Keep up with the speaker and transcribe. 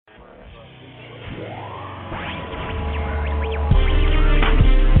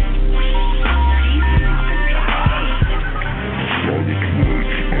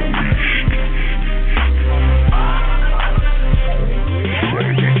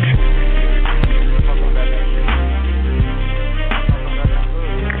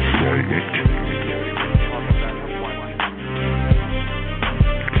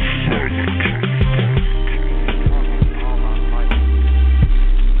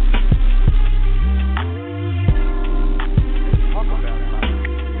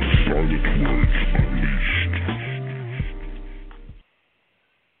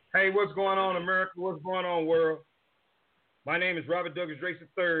what's going on, America? What's going on, world? My name is Robert Douglas Drakes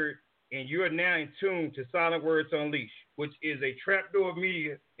III, and you are now in tune to Silent Words Unleashed, which is a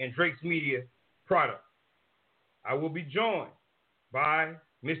Trapdoormedia and Drakesmedia product. I will be joined by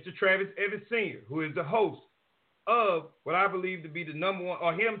Mr. Travis Evans Sr., who is the host of what I believe to be the number one,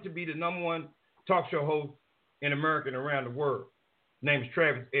 or him to be the number one talk show host in America and around the world. His name is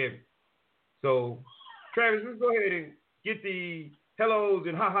Travis Evans. So, Travis, let's go ahead and get the hellos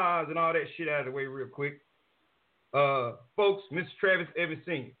and ha-has and all that shit out of the way real quick. Folks, Mr. Travis Evans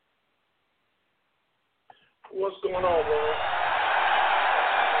Sr. What's going on, bro?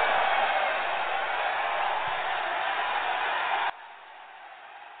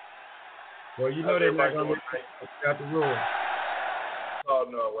 Well, you know they're not going to let the roar. Oh,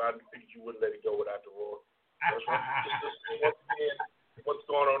 no, I figured you wouldn't let it go without the roar. Once again, what's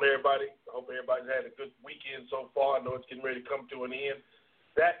going on, everybody? I hope everybody's had a good weekend so far. I know it's getting ready to come to an end.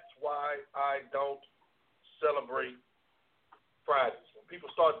 That's why I don't celebrate Fridays. When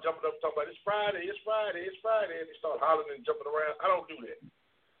people start jumping up and talking about it's Friday, and they start hollering and jumping around, I don't do that.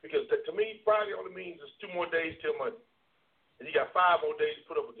 Because to me, Friday only means it's 2 more days till Monday. And you got 5 more days to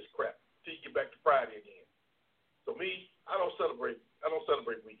put up with this crap till you get back to Friday again. So me, I don't celebrate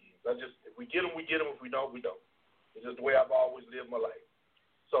weekends. If we get them, we get them. If we don't, we don't. It's just the way I've always lived my life.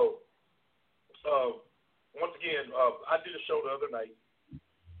 So, once again, I did a show the other night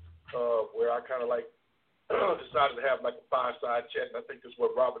where I kind of like decided to have like a fireside chat, and I think this is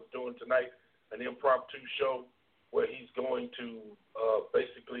what Robert's doing tonight, an impromptu show where he's going to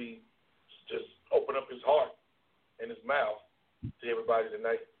basically just open up his heart and his mouth to everybody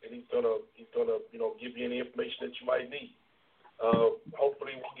tonight, and he's gonna give you any information that you might need.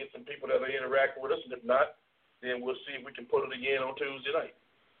 Hopefully we'll get some people that are interacting with us, and if not, then we'll see if we can put it again on Tuesday night.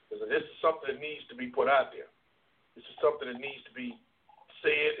 Because this is something that needs to be put out there. This is something that needs to be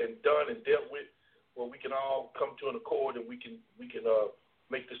said and done and dealt with, where we can all come to an accord and we can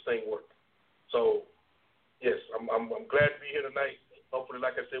make this thing work. So, yes, I'm glad to be here tonight. Hopefully,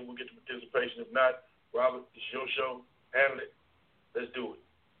 like I said, we'll get the participation. If not, Robert, it's your show. Handle it. Let's do it.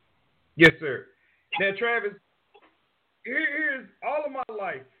 Yes, sir. Now, Travis, here's all of my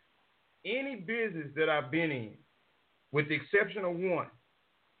life. Any business that I've been in, with the exception of one,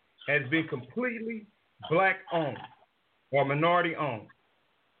 has been completely black-owned or minority-owned,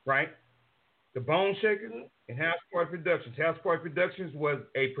 right? The Bone Shakers and House Party Productions. House Party Productions was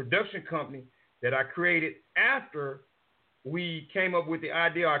a production company that I created after we came up with the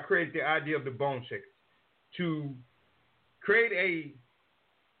idea. I created the idea of the Bone Shakers to create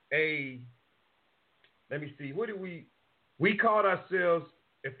let me see, we called ourselves,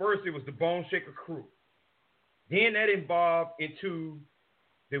 at first it was the Bone Shaker Crew. Then that evolved into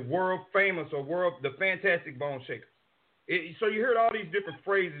the world famous the Fantastic Bone Shakers. So you heard all these different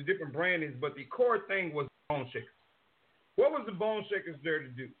phrases, different brandings, but the core thing was Bone Shakers. What was the Bone Shakers there to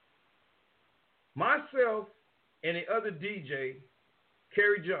do? Myself and the other DJ,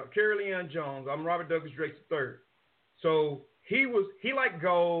 Kerry Leon Jones, I'm Robert Douglas Drakes III. So he liked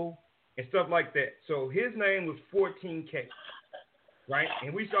gold and stuff like that. So his name was 14K, right?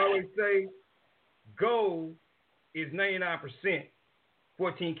 And we used to always say gold is 99%,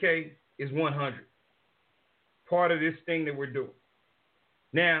 14K is 100. Part of this thing that we're doing.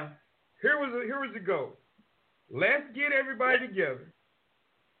 Now, here was the goal. Let's get everybody together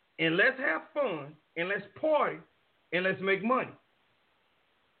and let's have fun and let's party and let's make money.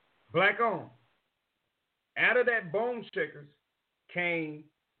 Black owned. Out of that Bone Shakers came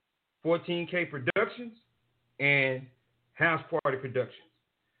 14K Productions and House Party Productions.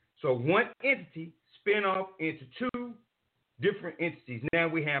 So one entity spin off into 2 different entities. Now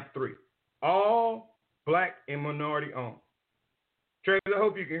we have 3, all black and minority owned. Travis, I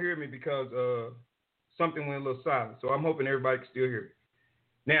hope you can hear me because something went a little silent. So I'm hoping everybody can still hear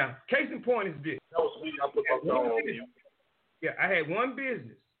me. Now, case in point is this. That was sweet. I put my phone on you. Yeah, I had one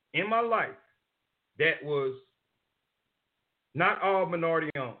business in my life that was not all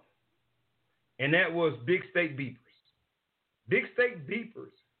minority owned, and that was Big State Beepers. Big State Beepers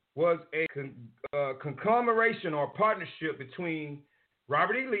was a conglomeration or partnership between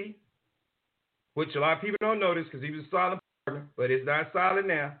Robert E. Lee, which a lot of people don't know this because he was a silent partner, but it's not silent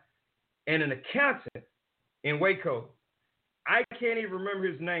now, and an accountant in Waco. I can't even remember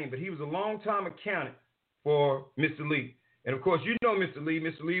his name, but he was a long-time accountant for Mr. Lee. And, of course, you know Mr. Lee.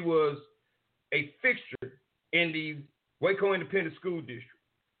 Mr. Lee was a fixture in the Waco Independent School District.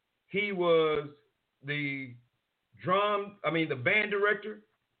 He was the band director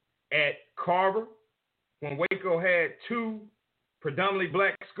at Carver when Waco had 2 predominantly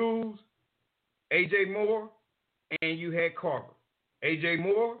black schools, A.J. Moore and you had Carver. A.J.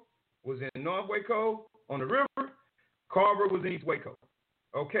 Moore was in North Waco on the river. Carver was in East Waco.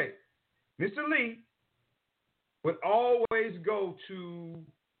 Okay. Mr. Lee would always go to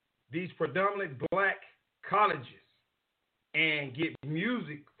these predominantly black colleges and get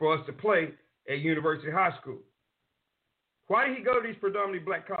music for us to play at University High School. Why did he go to these predominantly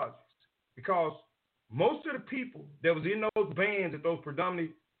black colleges? Because most of the people that was in those bands at those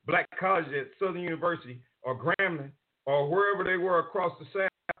predominantly black colleges at Southern University or Grambling or wherever they were across the South,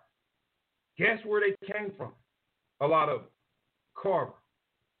 guess where they came from? A lot of them. Carver.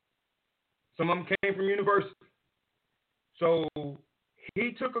 Some of them came from university. So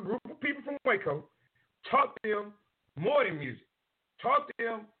he took a group of people from Waco, taught them more than music, taught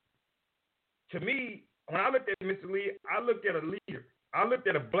them, to me, when I looked at Mr. Lee, I looked at a leader. I looked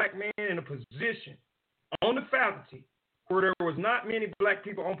at a black man in a position on the faculty where there was not many black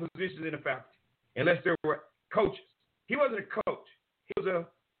people on positions in the faculty, unless there were coaches. He wasn't a coach. He was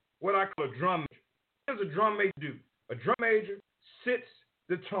what I call a drum major. He was a drum major dude. A drum major sets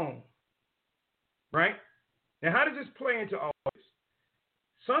the tone, right? Now, how does this play into all this?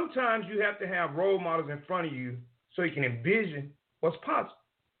 Sometimes you have to have role models in front of you so you can envision what's possible.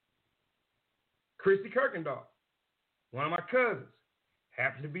 Christy Kirkendall, one of my cousins,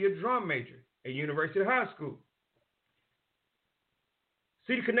 happened to be a drum major at University High School.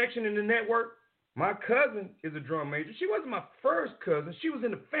 See the connection in the network? My cousin is a drum major. She wasn't my first cousin. She was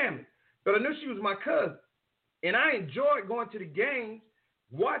in the family, but I knew she was my cousin. And I enjoyed going to the games,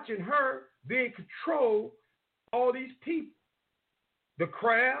 watching her be in control of all these people. The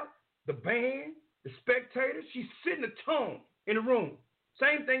crowd, the band, the spectators. She's setting the tone in the room.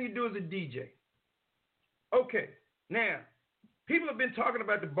 Same thing you do as a DJ. Okay, now, people have been talking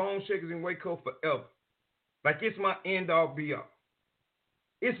about the Bone Shakers in Waco forever. Like it's my end-all, be-all.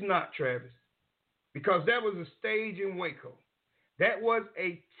 It's not, Travis, because that was a stage in Waco. That was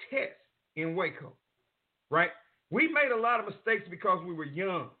a test in Waco, right? We made a lot of mistakes because we were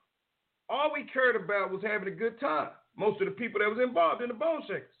young. All we cared about was having a good time. Most of the people that was involved in the Bone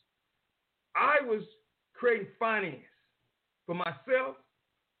Shakers. I was creating finance for myself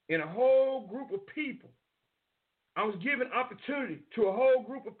and a whole group of people. I was giving opportunity to a whole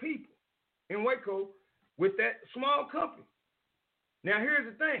group of people in Waco with that small company. Now,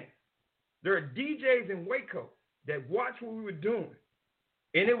 here's the thing. There are DJs in Waco that watched what we were doing,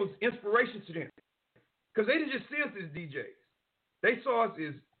 and it was inspiration to them because they didn't just see us as DJs. They saw us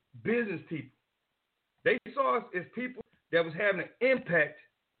as business people. They saw us as people that was having an impact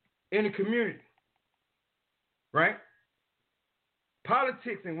in the community, right?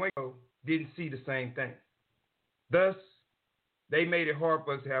 Politics in Waco didn't see the same thing. Thus, they made it hard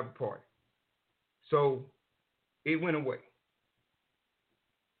for us to have a party. So it went away.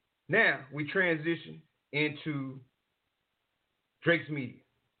 Now we transition into Drakesmedia.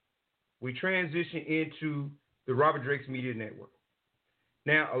 We transition into the Robert Drakesmedia Network.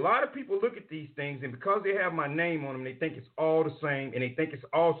 Now, a lot of people look at these things, and because they have my name on them, they think it's all the same, and they think it's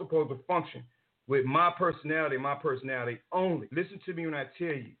all supposed to function with my personality only. Listen to me when I tell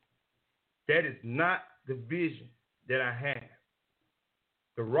you, that is not the vision that I have.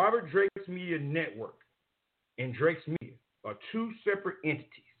 The Robert Drakesmedia Network and Drakesmedia are two separate entities.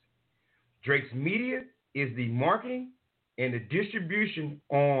 Drakesmedia is the marketing and the distribution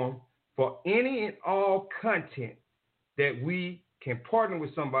arm for any and all content that we can partner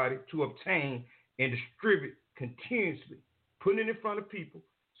with somebody to obtain and distribute continuously, putting it in front of people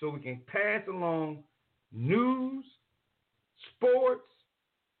so we can pass along news, sports,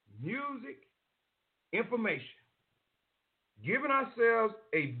 music, information, giving ourselves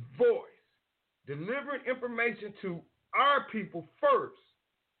a voice, delivering information to our people first,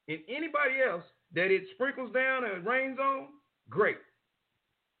 and anybody else that it sprinkles down and rains on, great.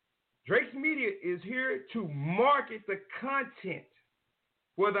 Drakesmedia is here to market the content,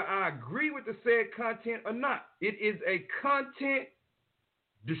 whether I agree with the said content or not. It is a content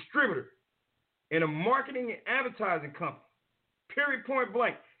distributor and a marketing and advertising company. Period, point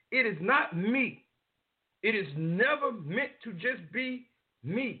blank. It is not me. It is never meant to just be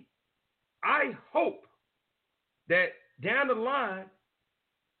me. I hope that down the line,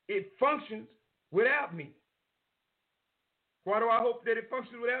 it functions without me. Why do I hope that it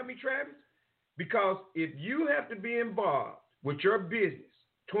functions without me, Travis? Because if you have to be involved with your business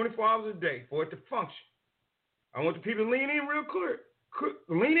 24 hours a day for it to function, I want the people to lean in real clear.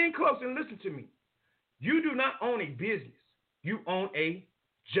 Lean in close and listen to me. You do not own a business. You own a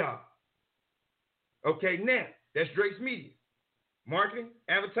job. Okay, now, that's Drakesmedia. Marketing,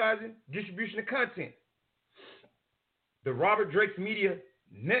 advertising, distribution of content. The Robert Drakesmedia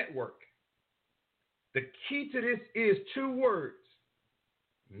Network. The key to this is two words.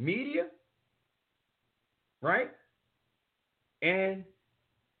 media, right, and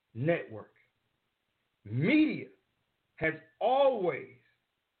network. Media has always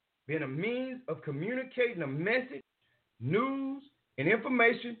been a means of communicating a message, news, and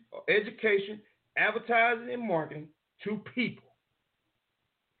information, or education, advertising, and marketing to people,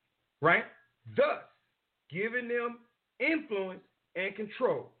 right? Thus, giving them influence and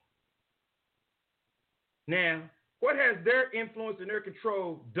control. Now, what has their influence and their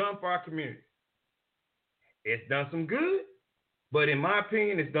control done for our community? It's done some good, but in my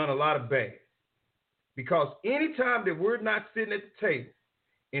opinion, it's done a lot of bad. Because anytime that we're not sitting at the table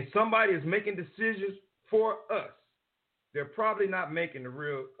and somebody is making decisions for us, they're probably not making the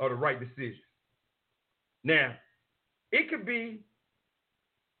real or the right decisions. Now, it could be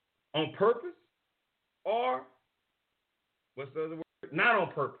on purpose or, what's the other word? Not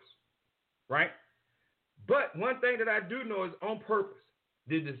on purpose, right? But one thing that I do know is on purpose.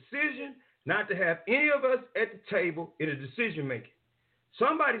 The decision not to have any of us at the table in a decision making.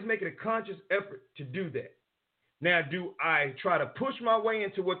 Somebody's making a conscious effort to do that. Now, do I try to push my way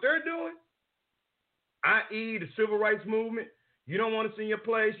into what they're doing? I.e. the civil rights movement. You don't want us in your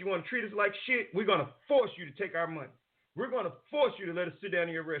place. You want to treat us like shit. We're going to force you to take our money. We're going to force you to let us sit down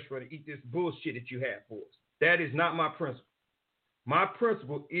in your restaurant and eat this bullshit that you have for us. That is not my principle. My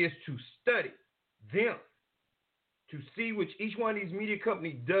principle is to study them, to see what each one of these media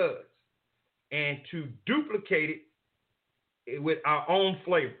companies does, and to duplicate it with our own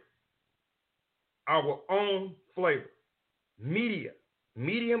flavor. Our own flavor. Media.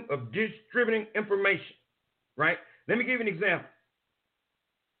 Medium of distributing information. Right? Let me give you an example.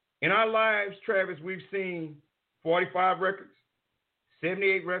 In our lives, Travis, we've seen 45 records,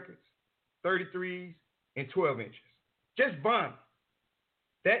 78 records, 33s, and 12 inches. Just vinyl.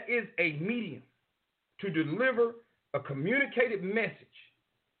 That is a medium to deliver a communicated message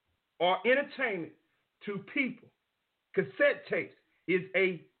or entertainment to people. Cassette tapes is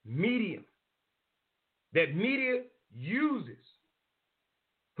a medium that media uses.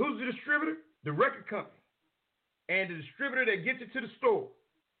 Who's the distributor? The record company. And the distributor that gets it to the store.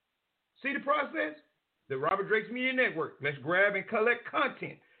 See the process? The Robert Drakesmedia Network. Let's grab and collect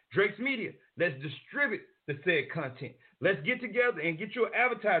content. Drakesmedia. Let's distribute the said content. Let's get together and get your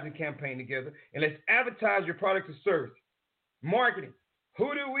advertising campaign together, and let's advertise your products and services. Marketing.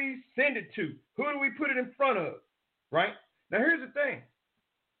 Who do we send it to? Who do we put it in front of? Right? Now, here's the thing.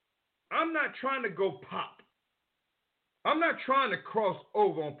 I'm not trying to go pop. I'm not trying to cross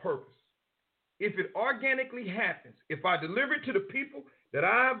over on purpose. If it organically happens, if I deliver it to the people that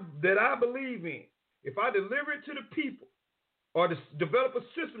I believe in, if I deliver it to the people, or to develop a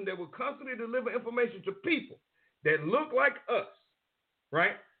system that will constantly deliver information to people that look like us,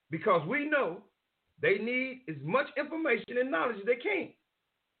 right? Because we know they need as much information and knowledge as they can.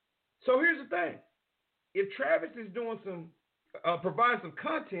 So here's the thing. If Travis is doing providing some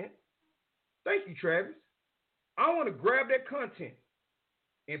content, thank you, Travis. I want to grab that content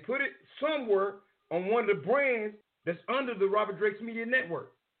and put it somewhere on one of the brands that's under the Robert Drakesmedia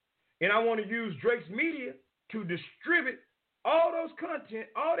Network. And I want to use Drakesmedia to distribute all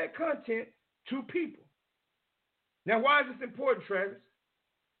that content to people. Now, why is this important, Travis?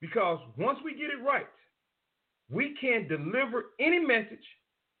 Because once we get it right, we can deliver any message,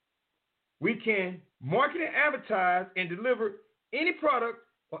 we can market and advertise and deliver any product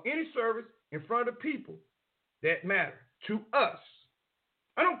or any service in front of people that matter to us.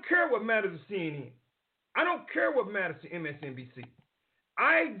 I don't care what matters to CNN. I don't care what matters to MSNBC.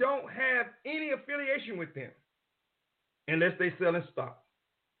 I don't have any affiliation with them unless they sell in stock.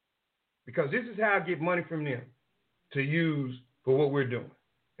 Because this is how I get money from them to use for what we're doing.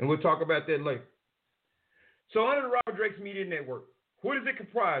 And we'll talk about that later. So under the Robert Drakesmedia Network, what is it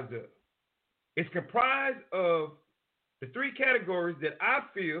comprised of? It's comprised of the three categories that I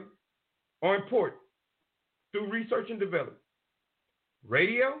feel are important through research and development.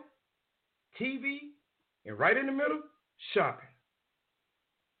 Radio, TV, and right in the middle, shopping.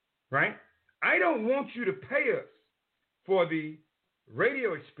 Right? I don't want you to pay us for the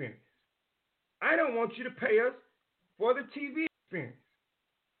radio experience. I don't want you to pay us for the TV experience.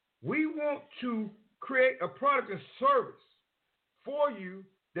 We want to create a product and service for you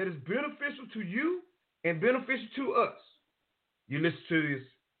that is beneficial to you and beneficial to us. You listen to these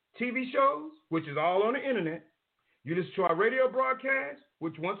TV shows, which is all on the internet. You listen to our radio broadcast,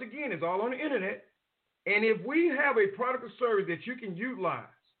 which once again is all on the internet. And if we have a product or service that you can utilize,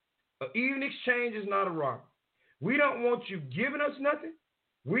 an even exchange is not a robbery. We don't want you giving us nothing.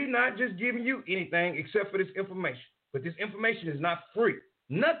 We're not just giving you anything except for this information. But this information is not free.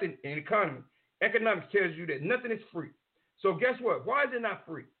 Nothing in economics tells you that nothing is free. So guess what? Why is it not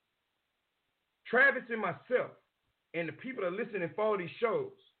free? Travis and myself and the people that listen and follow these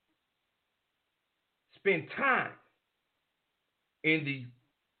shows spend time in the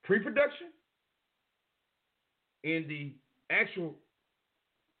pre-production, in the actual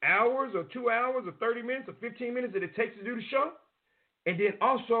hours or 2 hours or 30 minutes or 15 minutes that it takes to do the show, and then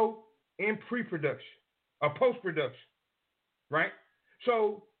also in pre-production or post-production, right?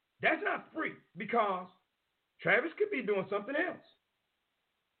 So that's not free because Travis could be doing something else,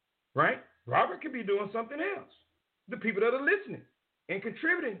 right? Robert could be doing something else. The people that are listening and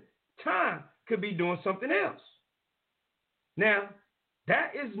contributing time could be doing something else. Now,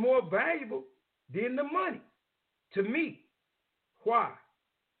 that is more valuable than the money to me. Why?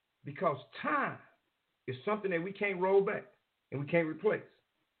 Because time is something that we can't roll back and we can't replace,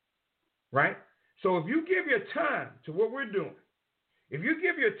 right? So if you give your time to what we're doing, if you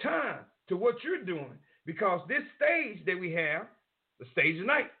give your time to what you're doing, because this stage that we have, the stage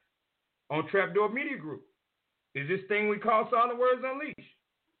tonight on Trapdoormedia Group, is this thing we call Silent Words Unleashed.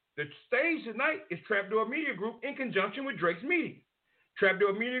 The stage tonight is Trapdoormedia Group in conjunction with Drakesmedia.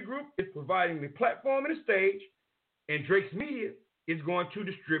 Trapdoormedia Group is providing the platform and the stage, and Drakesmedia is going to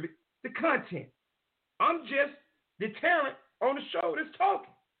distribute the content. I'm just the talent on the show that's talking.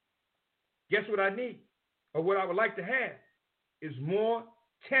 Guess what I need, or what I would like to have, is more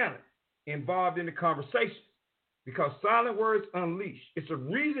talent involved in the conversation. Because Silent Words Unleashed, it's a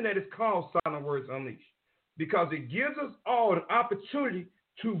reason that it's called Silent Words Unleashed, because it gives us all an opportunity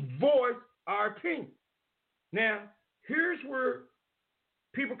to voice our opinion. Now, here's where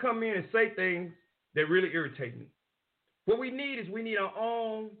people come in and say things that really irritate me. What we need is we need our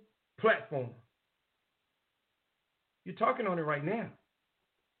own platform. You're talking on it right now.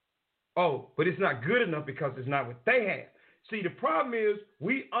 Oh, but it's not good enough because it's not what they have. See, the problem is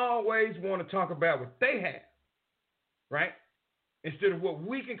we always want to talk about what they have, right? Instead of what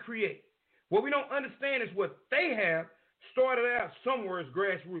we can create. What we don't understand is what they have started out somewhere as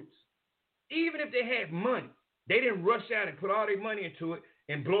grassroots. Even if they had money, they didn't rush out and put all their money into it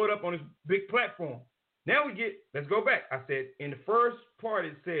and blow it up on this big platform. Now let's go back. I said in the first part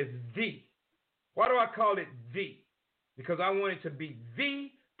it says the. Why do I call it the? Because I want it to be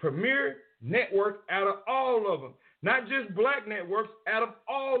the premier network out of all of them. Not just black networks, out of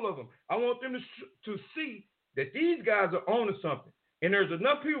all of them. I want them to see that these guys are owning something. And there's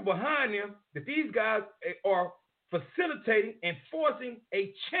enough people behind them that these guys are facilitating and forcing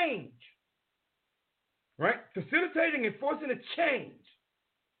a change. Right? Facilitating and forcing a change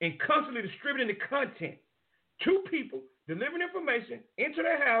and constantly distributing the content to people, delivering information into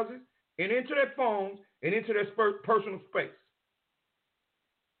their houses and into their phones and into their personal space.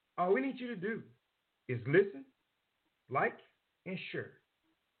 All we need you to do is listen, like, and share.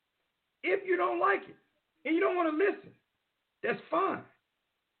 If you don't like it and you don't want to listen, that's fine.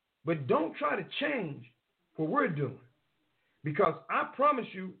 But don't try to change what we're doing. Because I promise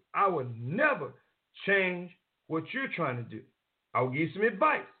you, I will never change what you're trying to do. I'll give you some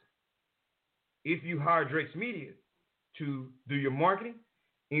advice. If you hire Drakesmedia to do your marketing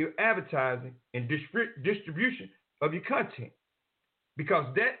and your advertising and distribution of your content. Because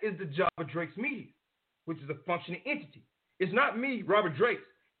that is the job of Drakesmedia, which is a functioning entity. It's not me, Robert Drakes.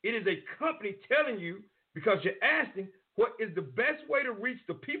 It is a company telling you, because you're asking, what is the best way to reach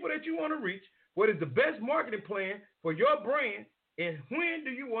the people that you want to reach? What is the best marketing plan for your brand? And when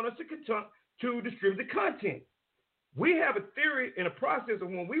do you want us to distribute the content? We have a theory and a process of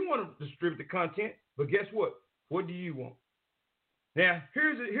when we want to distribute the content, but guess what? What do you want? Now,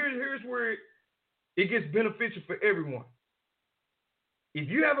 here's where it gets beneficial for everyone. If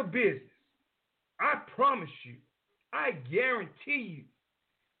you have a business, I promise you, I guarantee you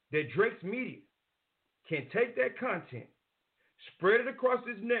that Drakesmedia can take that content, spread it across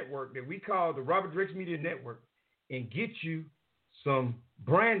this network that we call the Robert Drakesmedia Network, and get you some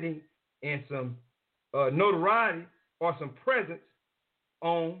branding and some notoriety or some presence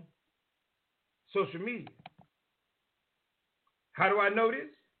on social media. How do I know this?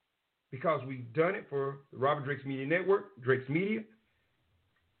 Because we've done it for the Robert Drakesmedia Network, Drakesmedia,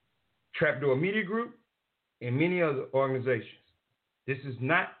 Trapdoor Media Group, and many other organizations. This is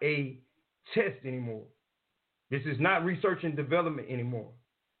not a test anymore. This is not research and development anymore.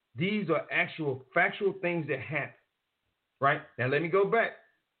 These are actual factual things that happen, right? Now let me go back.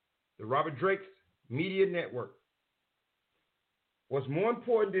 The Robert Drake's Media Network. What's more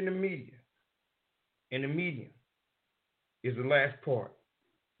important than the media and the medium is the last part,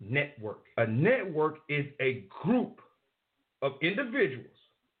 network. A network is a group of individuals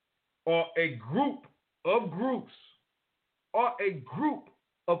or a group of groups or a group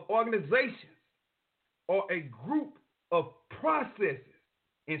of organizations or a group of processes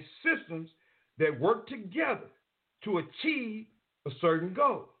and systems that work together to achieve a certain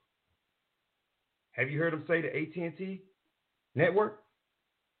goal. Have you heard them say the AT&T network,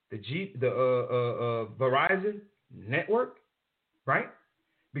 the Verizon network, right?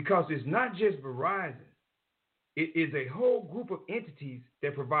 Because it's not just Verizon. It is a whole group of entities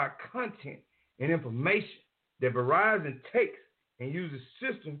that provide content and information that Verizon takes and uses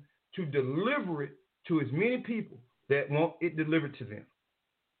systems to deliver it to as many people that want it delivered to them.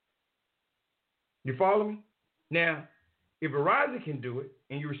 You follow me? Now, if Verizon can do it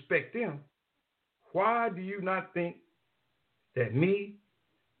and you respect them, why do you not think that me,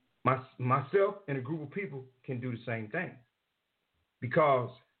 myself, and a group of people can do the same thing? Because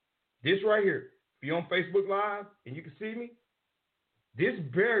this right here, if you're on Facebook Live and you can see me, this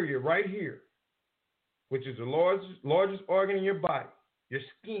barrier right here, which is the largest organ in your body, your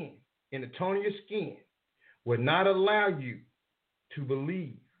skin, and the tone of your skin, will not allow you to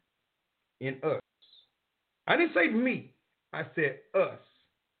believe in us. I didn't say me. I said us.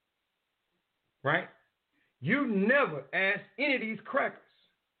 Right? You never asked any of these crackers,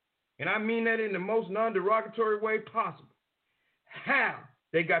 and I mean that in the most non-derogatory way possible, how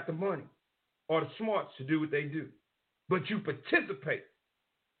they got the money or the smarts to do what they do. But you participate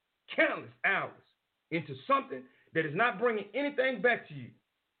countless hours into something that is not bringing anything back to you.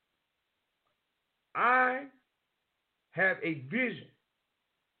 I have a vision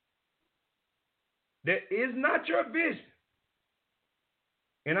that is not your vision.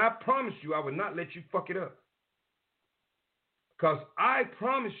 And I promise you, I would not let you fuck it up. Because I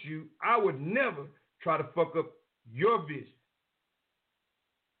promise you, I would never try to fuck up your vision.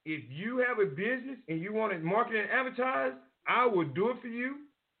 If you have a business and you want it marketed and advertised, I will do it for you.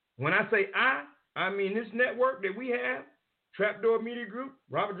 When I say I mean this network that we have, Trapdoormedia Group,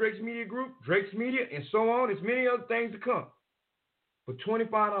 Robert Drakesmedia Group, Drakesmedia, and so on. There's many other things to come. For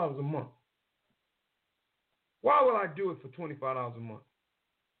 $25 a month. Why will I do it for $25 a month?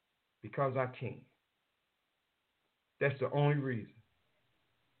 Because I can. That's the only reason.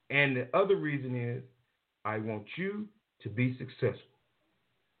 And the other reason is I want you to be successful.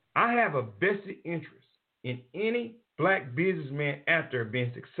 I have a vested interest in any black businessman out there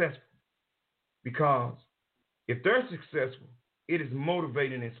being successful. Because if they're successful, it is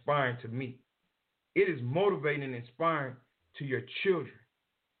motivating and inspiring to me. It is motivating and inspiring to your children.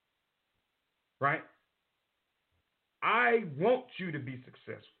 Right? I want you to be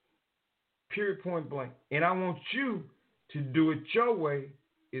successful. Period, point blank. And I want you to do it your way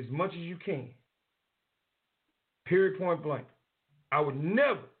as much as you can. Period, point blank. I would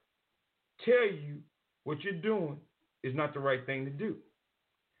never tell you what you're doing is not the right thing to do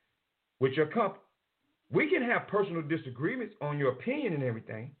with your company. We can have personal disagreements on your opinion and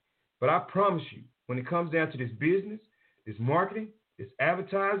everything, but I promise you, when it comes down to this business, this marketing, this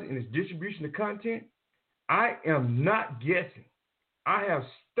advertising, and this distribution of content, I am not guessing. I have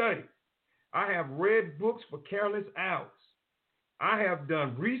studied. I have read books for countless hours. I have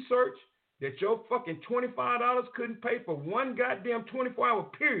done research that your fucking $25 couldn't pay for one goddamn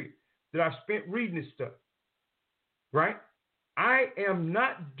 24-hour period that I've spent reading this stuff. Right? I am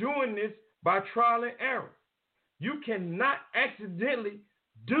not doing this by trial and error. You cannot accidentally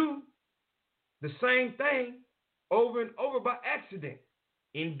do the same thing over and over by accident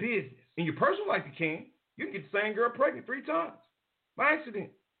in business. In your personal life, you can. You can get the same girl pregnant 3 times by accident.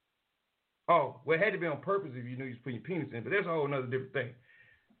 Oh, well, it had to be on purpose if you knew you was putting your penis in, but that's a whole other different thing.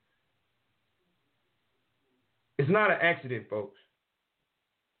 It's not an accident, folks.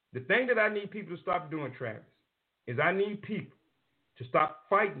 The thing that I need people to stop doing, Travis, is I need people to stop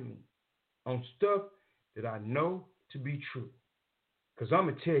fighting me on stuff that I know to be true. Because I'm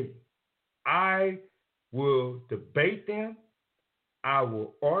going to tell you, I will debate them. I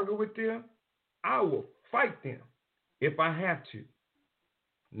will argue with them. I will fight them if I have to.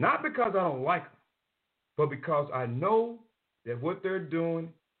 Not because I don't like them, but because I know that what they're doing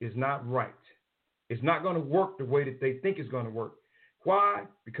is not right. It's not going to work the way that they think it's going to work. Why?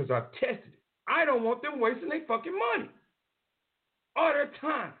 Because I've tested it. I don't want them wasting their fucking money or their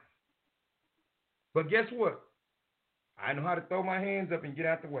time. But guess what? I know how to throw my hands up and get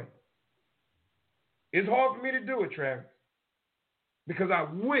out the way. It's hard for me to do it, Travis, because I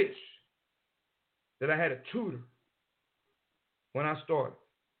wish that I had a tutor when I started.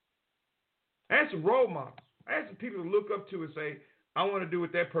 I had some role models. I had some people to look up to and say, I want to do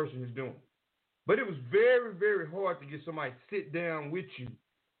what that person is doing. But it was very, very hard to get somebody to sit down with you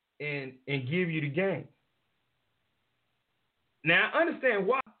and give you the game. Now, I understand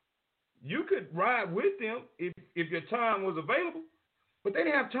why. You could ride with them if your time was available, but they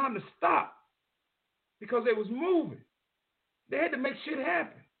didn't have time to stop because they was moving. They had to make shit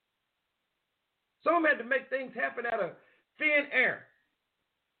happen. Some had to make things happen out of thin air.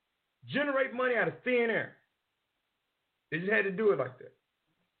 Generate money out of thin air. They just had to do it like that.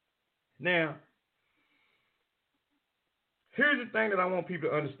 Now, here's the thing that I want people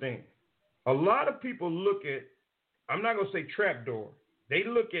to understand. A lot of people look at, I'm not going to say Trapdoor. They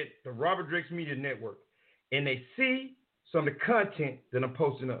look at the Robert Drakesmedia Network and they see some of the content that I'm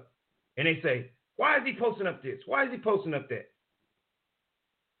posting up. And they say, why is he posting up this? Why is he posting up that?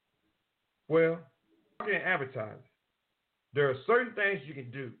 Well, marketing and advertising. There are certain things you can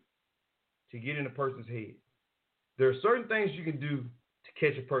do to get in a person's head. There are certain things you can do to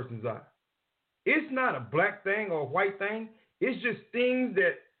catch a person's eye. It's not a black thing or a white thing. It's just things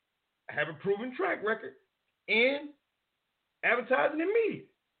that have a proven track record in advertising and media.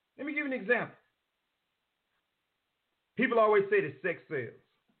 Let me give you an example. People always say that sex sells.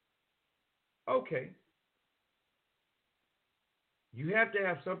 Okay. You have to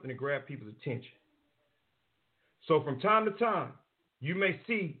have something to grab people's attention. So from time to time, you may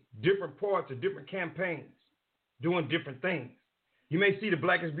see different parts of different campaigns doing different things. You may see the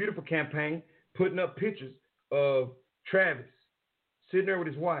Black is Beautiful campaign putting up pictures of Travis sitting there with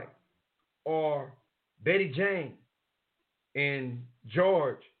his wife, or Betty Jane and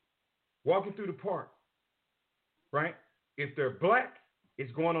George walking through the park, right? If they're black,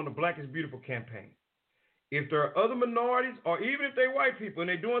 it's going on the Black is Beautiful campaign. If there are other minorities, or even if they're white people and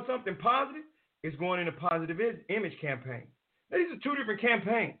they're doing something positive, it's going in a positive image campaign. Now, these are two different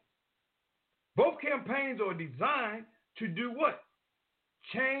campaigns. Both campaigns are designed to do what?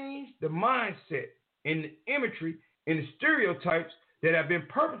 Change the mindset and the imagery and the stereotypes that have been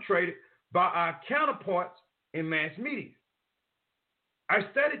perpetrated by our counterparts in mass media. I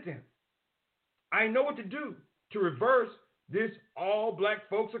studied them. I know what to do to reverse this all black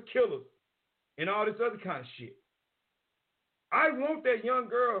folks are killers and all this other kind of shit. I want that young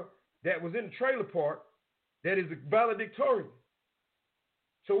girl that was in the trailer park that is a valedictorian,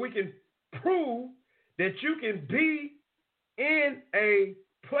 so we can prove that you can be in a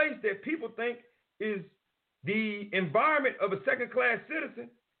place that people think is the environment of a second-class citizen,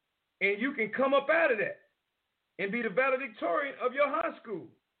 and you can come up out of that and be the valedictorian of your high school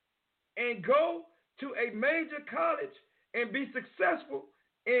and go to a major college and be successful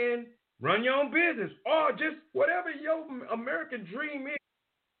and run your own business, or just whatever your American dream is.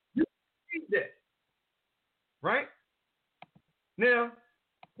 You need that, right? Now,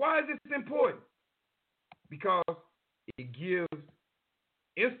 why is this important? Because it gives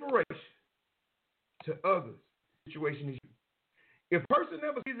inspiration to others. The situation is you. If a person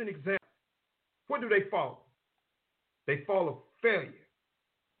never sees an example, what do they follow? They follow failure,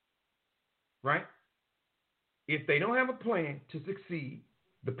 right? If they don't have a plan to succeed,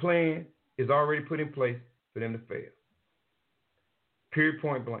 the plan is already put in place for them to fail. Period,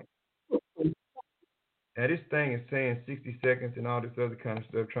 point blank. Now, this thing is saying 60 seconds and all this other kind of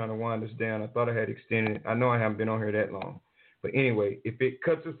stuff, trying to wind us down. I thought I had extended it. I know I haven't been on here that long. But anyway, if it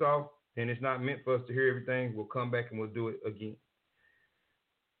cuts us off and it's not meant for us to hear everything, we'll come back and we'll do it again.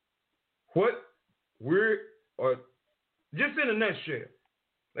 Just in a nutshell,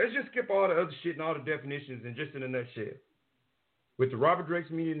 let's just skip all the other shit and all the definitions and just in a nutshell. With the Robert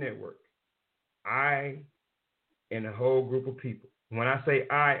Drakesmedia Network, I and a whole group of people. When I say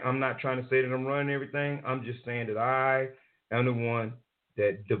I'm not trying to say that I'm running everything. I'm just saying that I am the one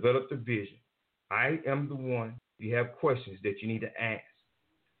that developed the vision. I am the one you have questions that you need to ask.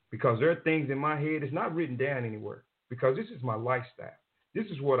 Because there are things in my head that's not written down anywhere. Because this is my lifestyle. This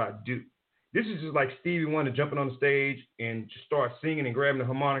is what I do. This is just like Stevie Wonder jumping on the stage and just start singing and grabbing the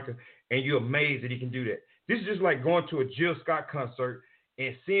harmonica, and you're amazed that he can do that. This is just like going to a Jill Scott concert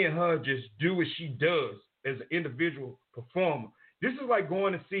and seeing her just do what she does as an individual performer. This is like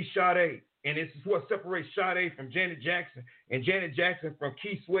going to see Sade, and this is what separates Sade from Janet Jackson, and Janet Jackson from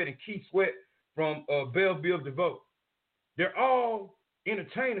Keith Sweat, and Keith Sweat from Belle Biv DeVoe. They're all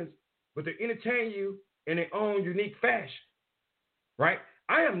entertainers, but they entertain you in their own unique fashion, right?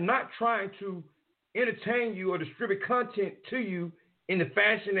 I am not trying to entertain you or distribute content to you in the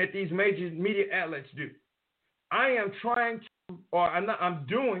fashion that these major media outlets do. I am trying to, I'm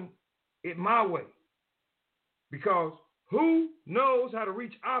doing it my way. Because who knows how to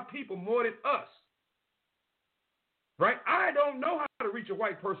reach our people more than us? Right? I don't know how to reach a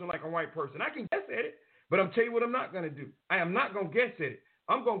white person like a white person. I can guess at it, but I'm telling you what I'm not going to do. I am not going to guess at it.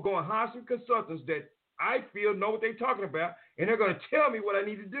 I'm going to go and hire some consultants that I feel know what they're talking about, and they're going to tell me what I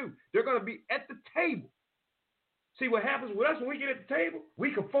need to do. They're going to be at the table. See, what happens with us when we get at the table?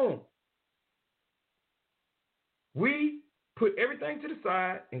 We conform. We put everything to the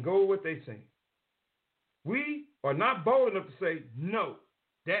side and go with what they say. We are not bold enough to say, no,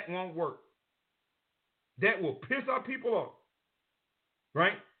 that won't work. That will piss our people off.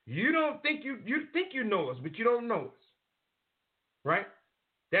 Right? You don't think you think you know us, but you don't know us. Right?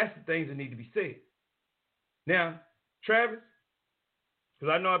 That's the things that need to be said. Now, Travis,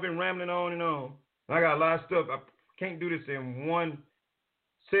 because I know I've been rambling on and on. And I got a lot of stuff. I can't do this in one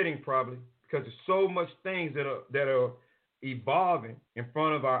setting probably because there's so much things that are evolving in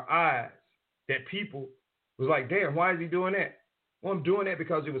front of our eyes that people was like, damn, why is he doing that? Well, I'm doing that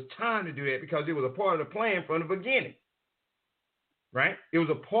because it was time to do that because it was a part of the plan from the beginning. Right? It was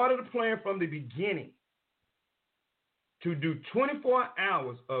a part of the plan from the beginning to do 24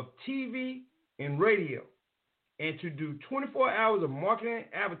 hours of TV and radio and to do 24 hours of marketing and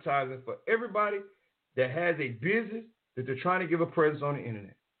advertising for everybody that has a business that they're trying to give a presence on the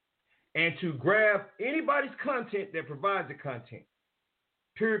internet. And to grab anybody's content that provides the content.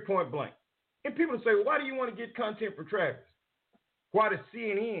 Period, point blank. And people say, well, why do you want to get content from Travis? Why does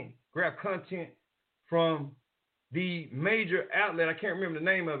CNN grab content from the major outlet? I can't remember the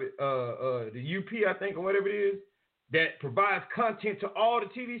name of it. The UP, I think, or whatever it is, that provides content to all the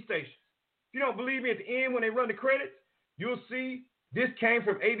TV stations. If you don't believe me, at the end when they run the credits, you'll see this came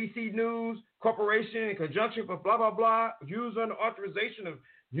from ABC News Corporation in conjunction with blah, blah, blah, used under authorization of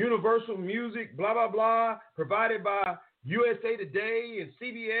Universal Music, blah, blah, blah, provided by USA Today and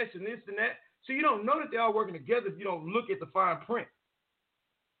CBS and this and that. So you don't know that they're all working together if you don't look at the fine print.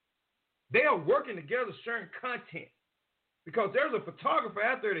 They are working together sharing content because there's a photographer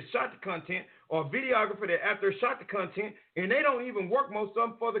out there that shot the content or a videographer that out there shot the content, and they don't even work most of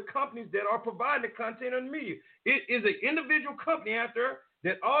them for the companies that are providing the content on the media. It is an individual company out there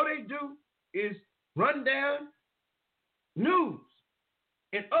that all they do is run down news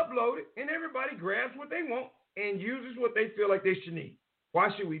and upload it, and everybody grabs what they want and uses what they feel like they should need. Why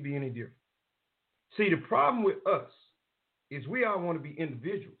should we be any different? See, the problem with us is we all want to be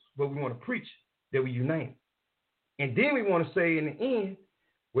individuals, but we want to preach that we unite. And then we want to say in the end,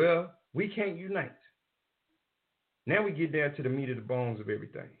 well, we can't unite. Now we get down to the meat of the bones of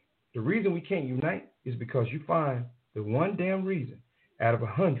everything. The reason we can't unite is because you find the one damn reason out of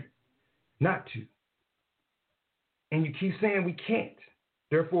 100 not to. And you keep saying we can't,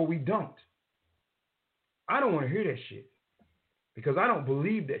 therefore we don't. I don't want to hear that shit because I don't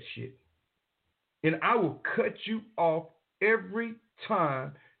believe that shit. And I will cut you off every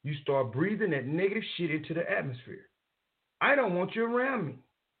time you start breathing that negative shit into the atmosphere. I don't want you around me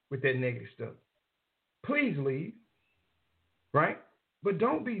with that negative stuff. Please leave, right? But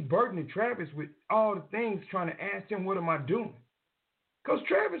don't be burdening Travis with all the things trying to ask him, what am I doing? Because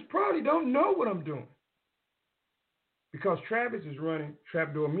Travis probably don't know what I'm doing. Because Travis is running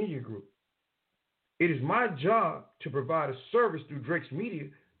Trapdoormedia Group. It is my job to provide a service through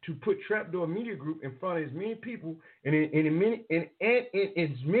Drakesmedia to put Trapdoormedia Group in front of as many people and in as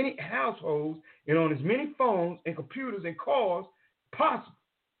many households and on as many phones and computers and cars possible.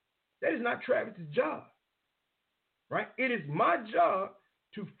 That is not Travis's job, right? It is my job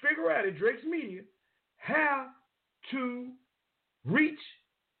to figure out at Drakesmedia how to reach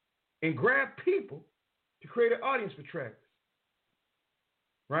and grab people to create an audience for Travis,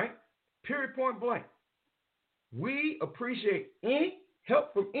 right? Period, point blank. We appreciate any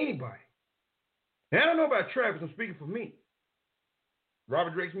help from anybody. And I don't know about Travis, I'm speaking for me.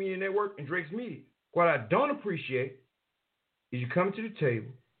 Robert Drake's Media Network and Drake's Media. What I don't appreciate is you coming to the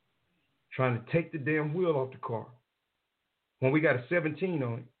table trying to take the damn wheel off the car when we got a 17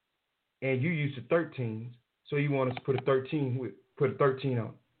 on it and you used to 13s, so you want us to put a 13 on it.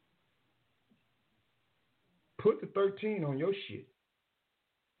 Put the 13 on your shit.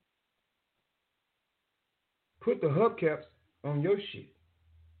 Put the hubcaps on your shit.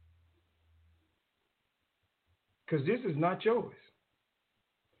 Because this is not yours.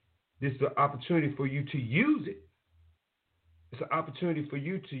 This is an opportunity for you to use it. It's an opportunity for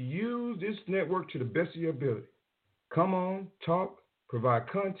you to use this network to the best of your ability. Come on, talk, provide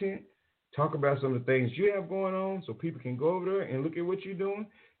content, talk about some of the things you have going on so people can go over there and look at what you're doing,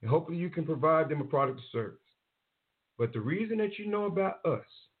 and hopefully you can provide them a product or service. But the reason that you know about us,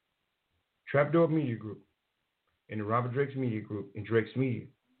 Trapdoor Media Group, and the Robert Drake's Media Group and Drake's Media,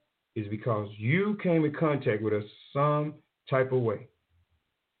 is because you came in contact with us some type of way.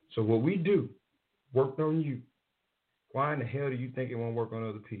 So what we do worked on you. Why in the hell do you think it won't work on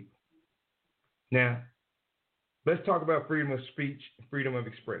other people? Now, let's talk about freedom of speech, freedom of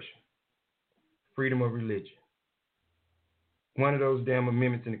expression, freedom of religion. One of those damn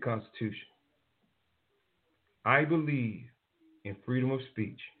amendments in the Constitution. I believe in freedom of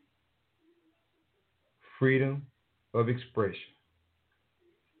speech, freedom of expression,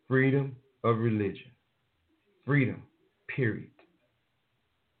 freedom of religion. freedom, period.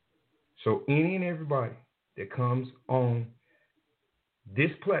 So any and everybody that comes on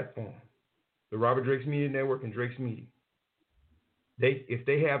this platform, the Robert Drakes Media Network and Drakes Media, if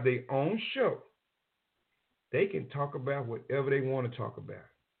they have their own show, they can talk about whatever they want to talk about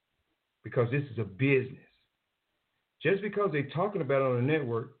because this is a business. Just because they're talking about it on the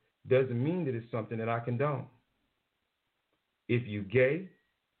network doesn't mean that it's something that I condone. If you gay,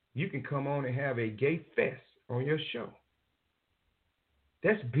 you can come on and have a gay fest on your show.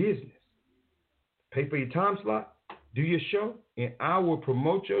 That's business. Pay for your time slot, do your show, and I will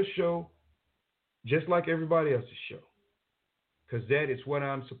promote your show just like everybody else's show. Because that is what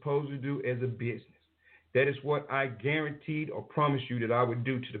I'm supposed to do as a business. That is what I guaranteed or promised you that I would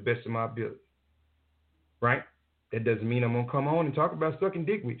do to the best of my ability. Right? That doesn't mean I'm going to come on and talk about sucking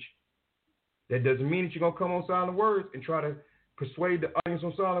dick with you. That doesn't mean that you're going to come on Silent Words and try to persuade the audience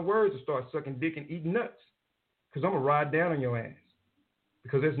on Silent Words to start sucking dick and eating nuts. Because I'm going to ride down on your ass.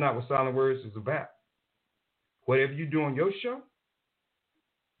 Because that's not what Silent Words is about. Whatever you do on your show,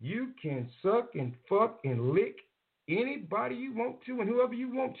 you can suck and fuck and lick anybody you want to and whoever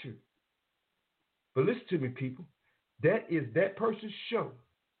you want to. But listen to me, people. That is that person's show.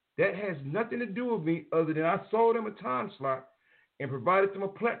 That has nothing to do with me other than I sold them a time slot and provided them a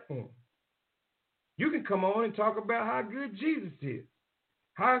platform. You can come on and talk about how good Jesus is,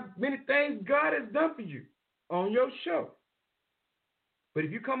 how many things God has done for you on your show. But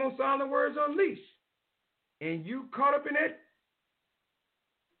if you come on Silent Words Unleashed and you caught up in that,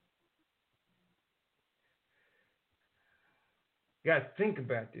 you got to think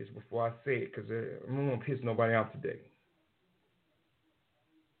about this before I say it because I don't want to piss nobody off today.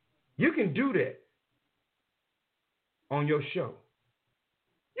 You can do that on your show.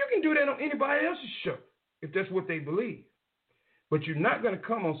 You can do that on anybody else's show if that's what they believe. But you're not going to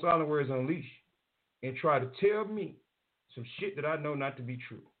come on Silent Words Unleashed and try to tell me some shit that I know not to be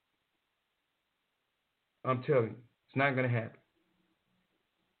true. I'm telling you, it's not going to happen.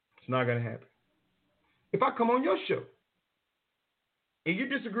 It's not going to happen. If I come on your show and you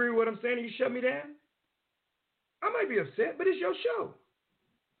disagree with what I'm saying and you shut me down, I might be upset, but it's your show.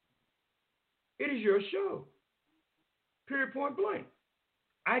 It is your show. Period, point blank.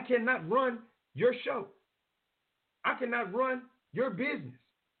 I cannot run your show. I cannot run your business.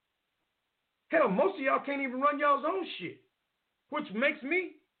 Hell, most of y'all can't even run y'all's own shit, which makes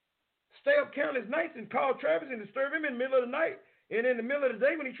me stay up countless nights and call Travis and disturb him in the middle of the night and in the middle of the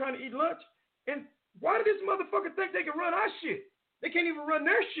day when he's trying to eat lunch. And why do this motherfucker think they can run our shit? They can't even run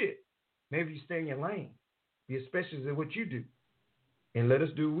their shit. Maybe you stay in your lane. Be a specialist at what you do. And let us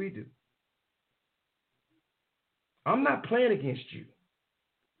do what we do. I'm not playing against you.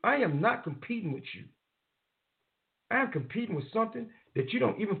 I am not competing with you. I am competing with something that you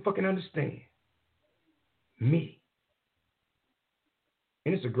don't even fucking understand. Me.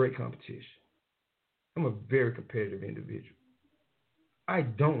 And it's a great competition. I'm a very competitive individual. I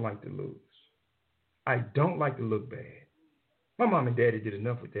don't like to lose. I don't like to look bad. My mom and daddy did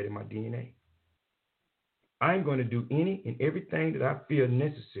enough with that in my DNA. I'm going to do any and everything that I feel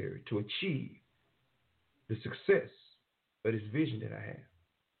necessary to achieve the success of this vision that I have.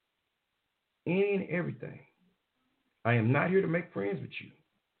 Any and everything. I am not here to make friends with you.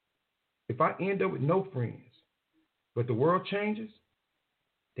 If I end up with no friends, but the world changes,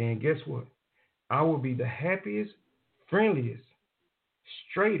 then guess what? I will be the happiest, friendliest,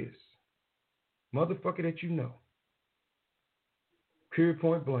 straightest motherfucker that you know. Period,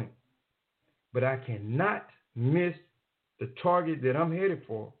 point blank. But I cannot miss the target that I'm headed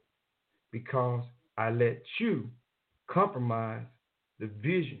for because I let you compromise the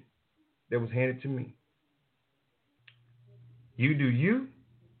vision that was handed to me. You do you,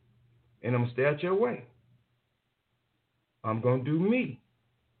 and I'm going to stay out your way. I'm going to do me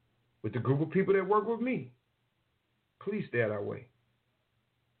with the group of people that work with me. Please stay out our way.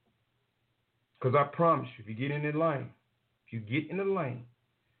 Because I promise you, if you get in the lane,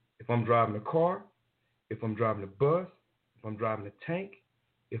 if I'm driving a car, if I'm driving a bus, if I'm driving a tank,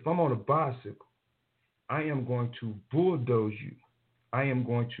 if I'm on a bicycle, I am going to bulldoze you. I am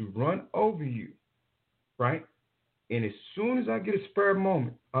going to run over you, right? And as soon as I get a spare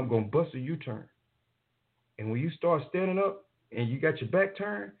moment, I'm going to bust a U-turn. And when you start standing up and you got your back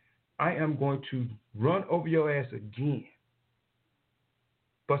turned, I am going to run over your ass again.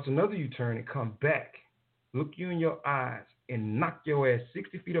 Bust another U-turn and come back, look you in your eyes, and knock your ass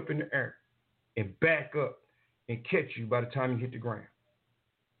 60 feet up in the air and back up and catch you by the time you hit the ground.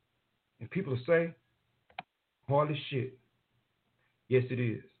 And people will say, hard as shit. Yes, it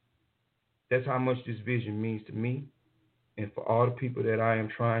is. That's how much this vision means to me and for all the people that I am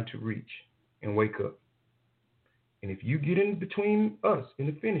trying to reach and wake up. And if you get in between us in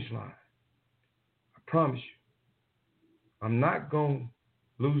the finish line, I promise you, I'm not going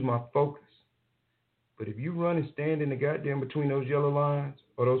to lose my focus. But if you run and stand in the goddamn between those yellow lines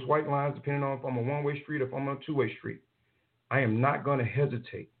or those white lines, depending on if I'm a one-way street or if I'm on a two-way street, I am not going to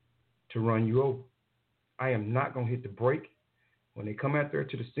hesitate to run you over. I am not going to hit the brake. When they come out there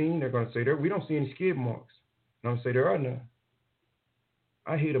to the scene, they're going to say, we don't see any skid marks. And I'm going to say, there are none.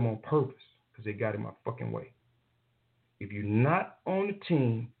 I hit them on purpose because they got in my fucking way. If you're not on the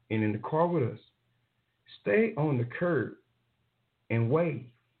team and in the car with us, stay on the curb and wave.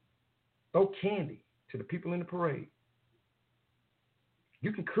 Throw candy to the people in the parade.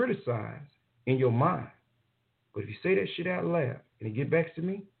 You can criticize in your mind, but if you say that shit out loud and it get back to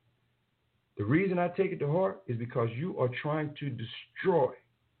me, the reason I take it to heart is because you are trying to destroy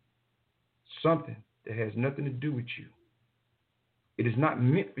something that has nothing to do with you. It is not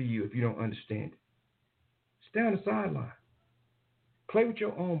meant for you if you don't understand it. Stay on the sideline. Play with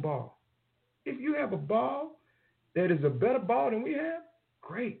your own ball. If you have a ball that is a better ball than we have,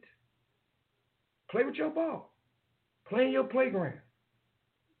 great. Play with your ball. Play in your playground.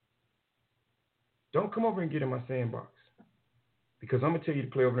 Don't come over and get in my sandbox because I'm going to tell you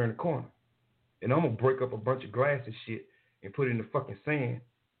to play over there in the corner. And I'm going to break up a bunch of glass and shit and put it in the fucking sand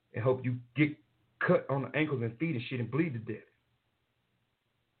and hope you get cut on the ankles and feet and shit and bleed to death.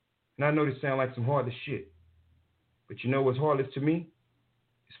 And I know this sounds like some heartless shit, but you know what's heartless to me?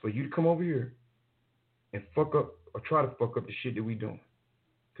 It's for you to come over here and fuck up or try to fuck up the shit that we doing.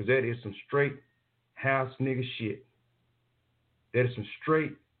 Because that is some straight house nigga shit. That is some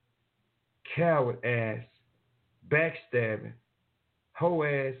straight coward ass, backstabbing, hoe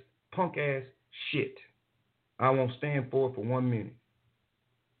ass, punk ass shit. I won't stand for it for 1 minute.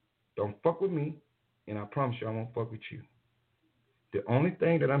 Don't fuck with me, and I promise you I won't fuck with you. The only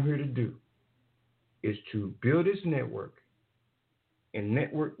thing that I'm here to do is to build this network and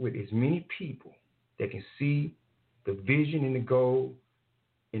network with as many people that can see the vision and the goal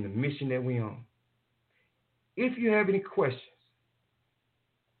and the mission that we on. If you have any questions,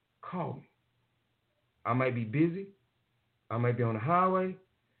 call me. I might be busy. I might be on the highway.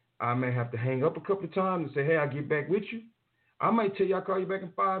 I may have to hang up a couple of times and say, hey, I'll get back with you. I might tell you I'll call you back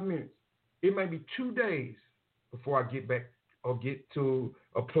in 5 minutes. It may be 2 days before I get back or get to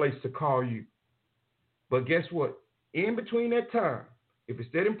a place to call you. But guess what? In between that time, if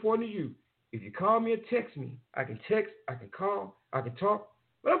it's that important to you, if you call me or text me, I can text, I can call, I can talk.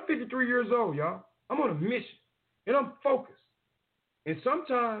 But I'm 53 years old, y'all. I'm on a mission, and I'm focused. And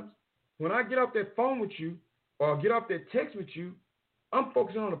sometimes when I get off that phone with you or get off that text with you, I'm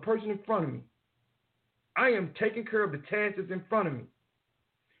focusing on the person in front of me. I am taking care of the task that's in front of me.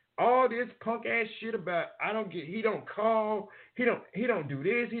 All this punk ass shit about he don't call, he don't do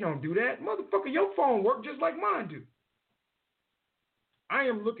this, he don't do that. Motherfucker, your phone work just like mine do. I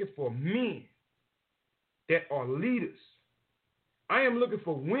am looking for men that are leaders. I am looking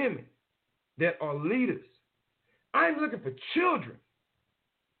for women that are leaders. I am looking for children,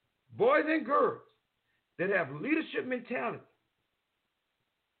 boys and girls, that have leadership mentality.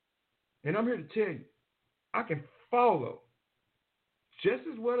 And I'm here to tell you, I can follow just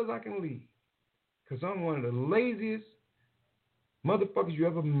as well as I can lead. Because I'm one of the laziest motherfuckers you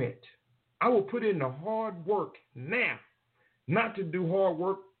ever met. I will put in the hard work now, not to do hard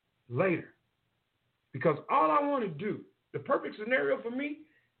work later. Because all I want to do, the perfect scenario for me,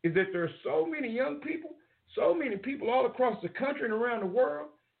 is that there are so many young people, so many people all across the country and around the world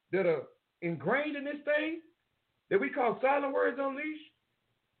that are ingrained in this thing that we call Silent Words Unleashed,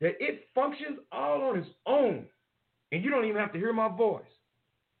 that it functions all on its own. And you don't even have to hear my voice.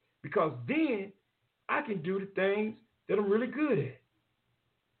 Because then I can do the things that I'm really good at.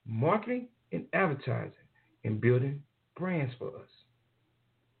 Marketing and advertising and building brands for us.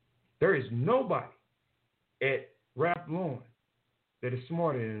 There is nobody at Ralph Lauren that is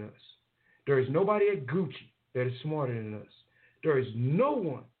smarter than us. There is nobody at Gucci that is smarter than us. There is no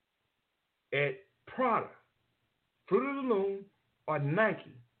one at Prada, Fruit of the Loom, or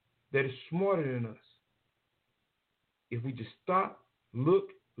Nike that is smarter than us. If we just stop, look,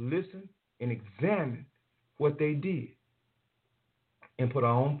 listen, and examine what they did and put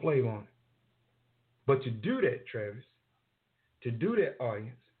our own flavor on it. But to do that, Travis, to do that,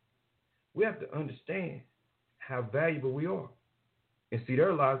 audience, we have to understand how valuable we are. And see,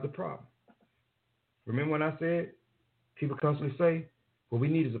 there lies the problem. Remember when I said, people constantly say, what we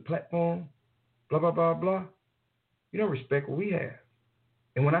need is a platform, blah, blah, blah, blah. You don't respect what we have.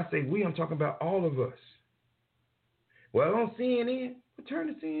 And when I say we, I'm talking about all of us. Well, on CNN, turn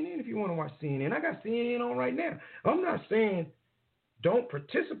to CNN if you want to watch CNN. I got CNN on right now. I'm not saying don't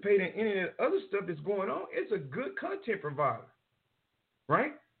participate in any of the other stuff that's going on. It's a good content provider,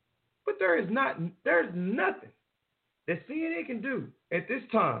 right? But there's nothing that CNN can do at this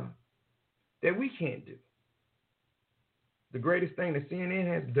time that we can't do. The greatest thing that CNN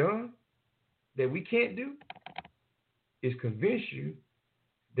has done that we can't do is convince you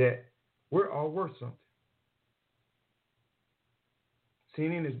that we're all worth something.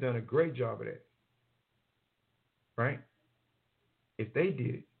 CNN has done a great job of that, right? If they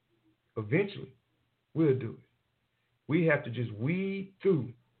did it, eventually we'll do it. We have to just weed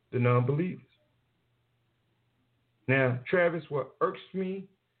through the non-believers. Now, Travis, what irks me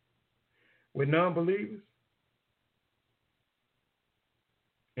with non-believers,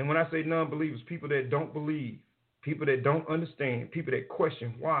 and when I say non-believers, people that don't believe, people that don't understand, people that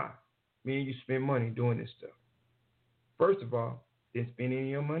question why me and you spend money doing this stuff. First of all, didn't spend any of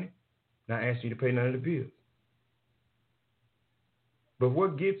your money, not asking you to pay none of the bills. But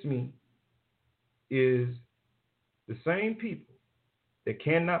what gets me is the same people that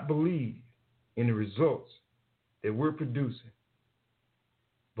cannot believe in the results that we're producing,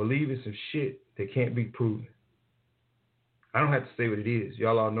 believe in some shit that can't be proven. I don't have to say what it is.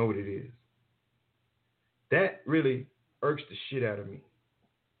 Y'all all know what it is. That really irks the shit out of me.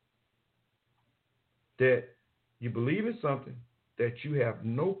 That you believe in something that you have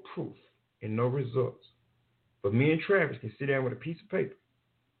no proof and no results. But me and Travis can sit down with a piece of paper.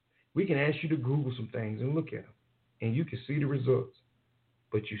 We can ask you to Google some things and look at them, and you can see the results.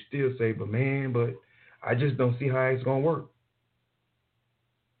 But you still say, but I just don't see how it's going to work.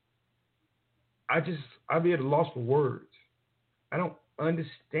 I'll be at a loss for words. I don't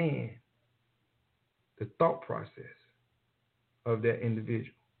understand the thought process of that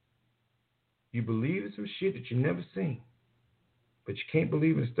individual. You believe in some shit that you never seen, but you can't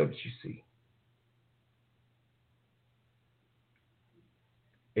believe in the stuff that you see.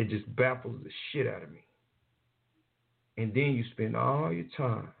 It just baffles the shit out of me. And then you spend all your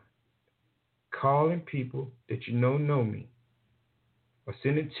time calling people that you know me, or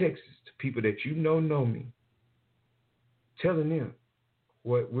sending texts to people that you know me, telling them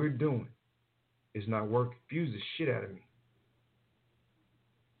what we're doing is not working. Confuse the shit out of me.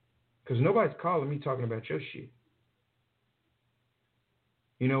 Because nobody's calling me talking about your shit.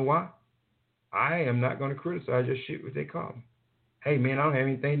 You know why? I am not going to criticize your shit when they call me. Hey, man, I don't have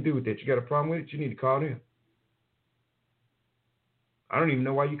anything to do with that. You got a problem with it? You need to call them. I don't even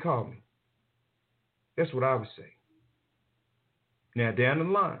know why you called me. That's what I would say. Now, down the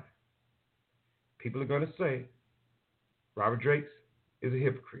line, people are going to say, Robert Drakes is a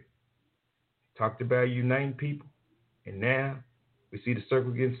hypocrite. He talked about uniting people, and now we see the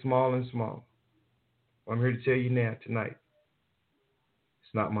circle getting smaller and smaller. Well, I'm here to tell you now, tonight,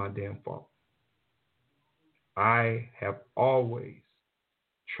 it's not my damn fault. I have always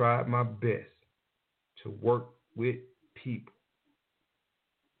tried my best to work with people,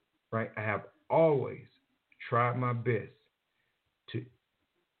 right? I have always tried my best to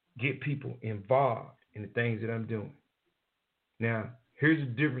get people involved in the things that I'm doing. Now, here's the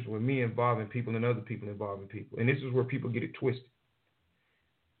difference with me involving people and other people involving people. And this is where people get it twisted.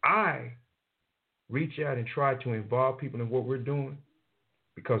 I reach out and try to involve people in what we're doing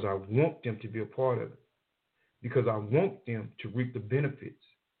because I want them to be a part of it. Because I want them to reap the benefits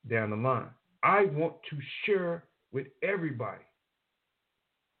down the line. I want to share with everybody.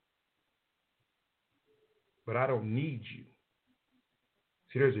 But I don't need you.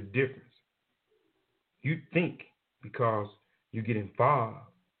 See, there's a difference. You think because you get involved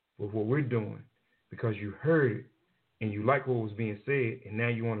with what we're doing, because you heard it and you like what was being said, and now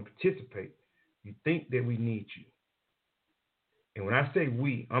you want to participate, you think that we need you. And when I say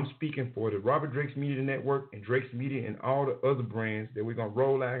we, I'm speaking for the Robert Drakesmedia Network and Drakesmedia and all the other brands that we're going to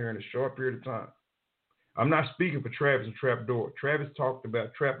roll out here in a short period of time. I'm not speaking for Travis and Trapdoor. Travis talked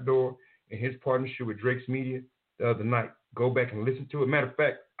about Trapdoor and his partnership with Drakesmedia the other night. Go back and listen to it. Matter of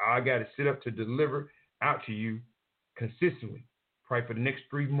fact, I got it set up to deliver out to you consistently, probably for the next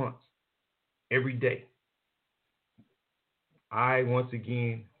 3 months, every day. I, once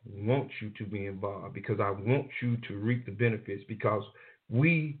again, want you to be involved because I want you to reap the benefits, because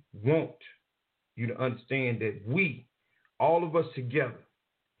we want you to understand that we, all of us together,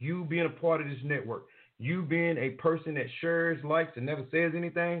 you being a part of this network, you being a person that shares, likes, and never says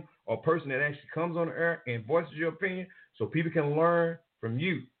anything, or a person that actually comes on the air and voices your opinion so people can learn from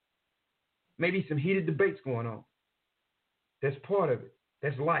you. Maybe some heated debates going on. That's part of it.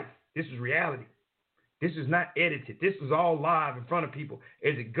 That's life. This is reality. This is not edited. This is all live in front of people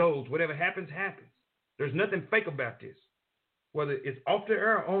as it goes. Whatever happens, happens. There's nothing fake about this. Whether it's off the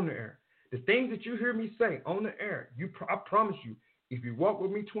air or on the air. The things that you hear me say on the air, I promise you, if you walk with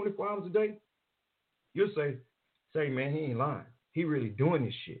me 24 hours a day, you'll say, man, he ain't lying. He really doing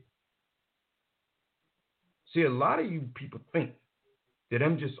this shit. See, a lot of you people think that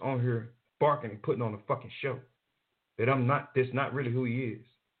I'm just on here barking and putting on a fucking show. That I'm not, that's not really who he is.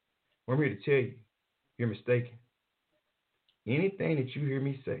 Well, I'm here to tell you, you're mistaken. Anything that you hear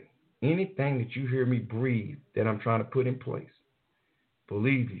me say, anything that you hear me breathe that I'm trying to put in place,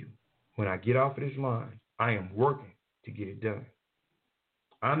 believe you, when I get off of this line, I am working to get it done.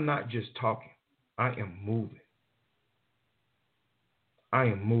 I'm not just talking. I am moving. I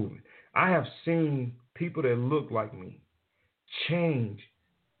am moving. I have seen people that look like me change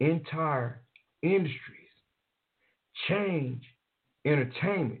entire industries, change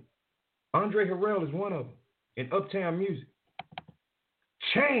entertainment. Andre Harrell is one of them in Uptown Music.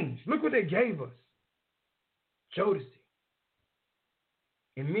 Change. Look what they gave us. Jodeci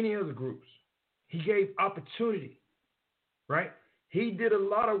and many other groups. He gave opportunity, right? He did a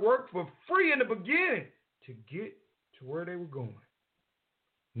lot of work for free in the beginning to get to where they were going.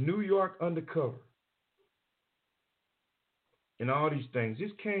 New York Undercover. And all these things.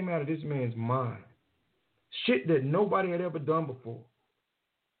 This came out of this man's mind. Shit that nobody had ever done before.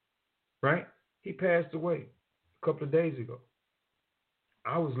 Right? He passed away a couple of days ago.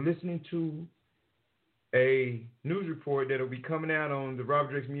 I was listening to a news report that will be coming out on the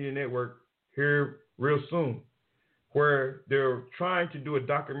Drakesmedia network here real soon, where they're trying to do a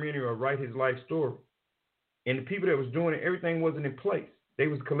documentary or write his life story. And the people that was doing it, everything wasn't in place. They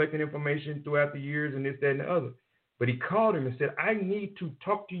was collecting information throughout the years and this, that, and the other. But he called him and said, I need to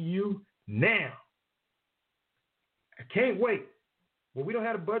talk to you now. I can't wait. Well, we don't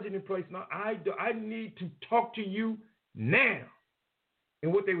have a budget in place now. I need to talk to you now.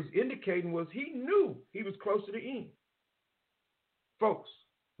 And what they was indicating was he knew he was close to the end. Folks,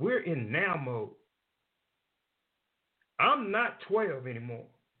 we're in now mode. I'm not 12 anymore.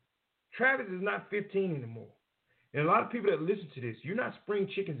 Travis is not 15 anymore. And a lot of people that listen to this, you're not spring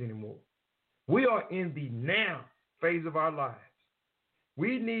chickens anymore. We are in the now phase of our lives.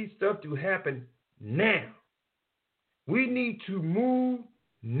 We need stuff to happen now. We need to move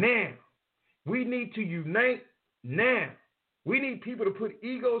now. We need to unite now. We need people to put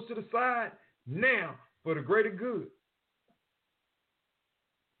egos to the side now for the greater good.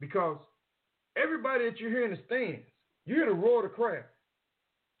 Because everybody that you're hearing in the stands, you hear the roar of the crowd.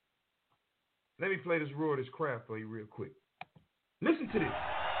 Let me play this roar of this crowd for you real quick. Listen to this.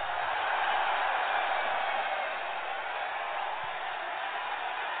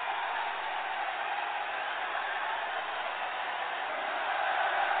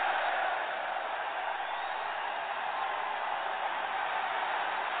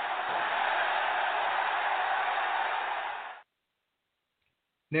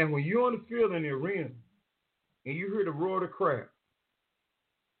 Now, when you're on the field in the arena and you hear the roar of the crowd,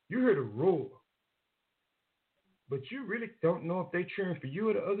 you hear the roar, but you really don't know if they're cheering for you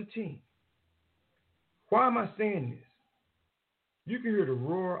or the other team. Why am I saying this? You can hear the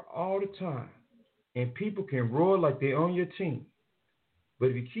roar all the time, and people can roar like they're on your team.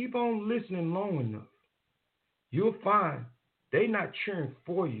 But if you keep on listening long enough, you'll find they're not cheering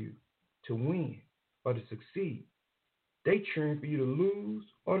for you to win or to succeed. They cheering for you to lose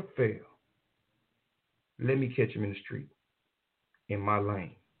or to fail. Let me catch them in the street, in my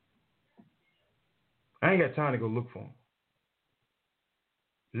lane. I ain't got time to go look for them.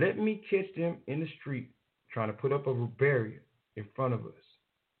 Let me catch them in the street trying to put up a barrier in front of us.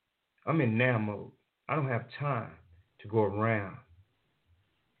 I'm in now mode. I don't have time to go around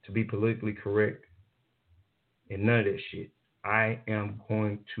to be politically correct and none of that shit. I am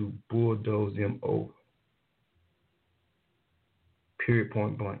going to bulldoze them over. Period,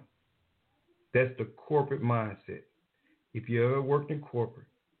 point blank. That's the corporate mindset. If you ever worked in corporate,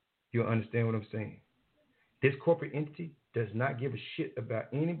 you'll understand what I'm saying. This corporate entity does not give a shit about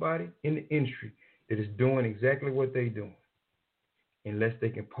anybody in the industry that is doing exactly what they're doing, unless they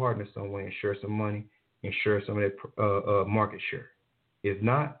can partner somewhere and share some money and share some of that market share. If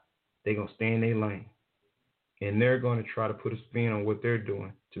not, they're going to stay in their lane. And they're going to try to put a spin on what they're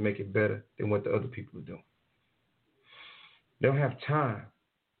doing to make it better than what the other people are doing. They don't have time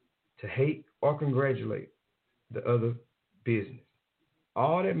to hate or congratulate the other business.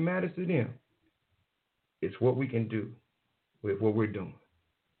 All that matters to them is what we can do with what we're doing.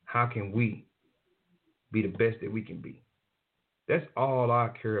 How can we be the best that we can be? That's all I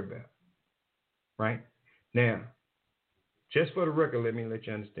care about, right? Now, just for the record, let me let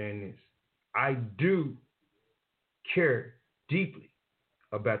you understand this. I do care deeply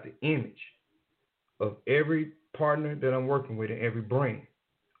about the image of every partner that I'm working with and every brand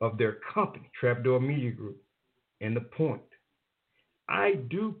of their company, Trapdoormedia Group, and The Point. I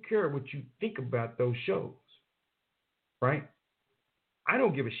do care what you think about those shows, right? I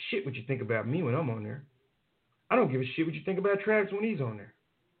don't give a shit what you think about me when I'm on there. I don't give a shit what you think about Travis when he's on there.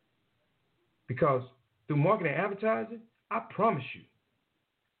 Because through marketing and advertising, I promise you,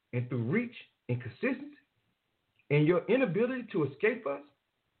 and through reach and consistency and your inability to escape us,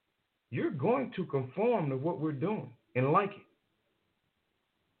 you're going to conform to what we're doing and like it.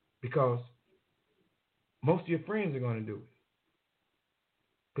 Because most of your friends are going to do it.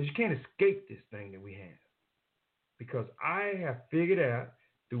 Because you can't escape this thing that we have. Because I have figured out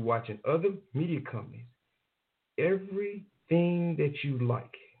through watching other media companies everything that you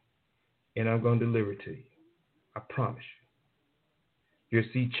like, and I'm going to deliver it to you. I promise you. You'll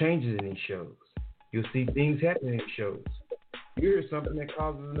see changes in these shows. You'll see things happening in shows. You hear something that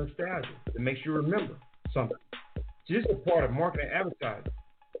causes nostalgia, that makes you remember something. This is a part of marketing and advertising.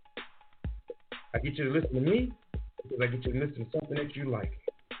 I get you to listen to me because I get you to listen to something that you like.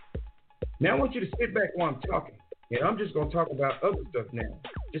 Now I want you to sit back while I'm talking, and I'm just going to talk about other stuff now,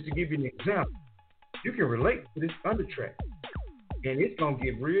 just to give you an example. You can relate to this undertrack, and it's going to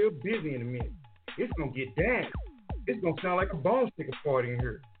get real busy in a minute. It's going to get down. It's going to sound like a bone sticker party in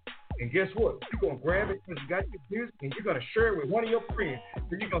here. And guess what? You're going to grab it because you got your music, and you're going to share it with one of your friends.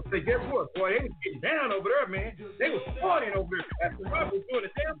 And you're going to say, guess what? Boy, they was getting down over there, man. They was partying over there. After Rob was doing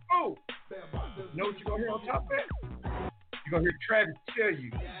the damn fool. You know what you're going to hear on top of that? You're going to hear Travis tell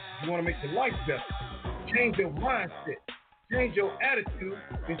you want to make your life better. Change your mindset. Change your attitude.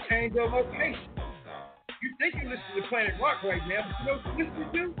 And change your location. You think you're listening to Planet Rock right now, but you know what you're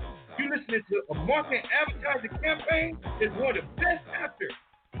listening to? You're listening to a marketing advertising campaign that's one of the best out there.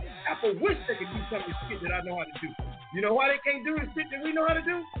 Apple wish they could do some of the shit that I know how to do. You know why they can't do the shit that we know how to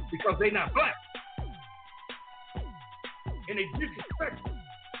do? Because they not black. And they disrespectful.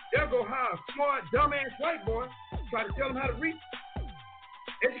 They'll go hire a smart, dumbass white boy, try to tell them how to read.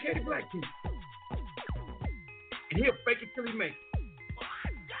 Educated black people. And he'll fake it till he makes it.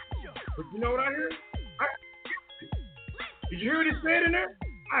 But you know what I hear? Did you hear what he said in there?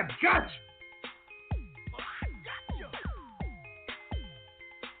 I got you.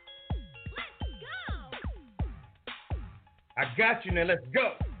 I got you, now let's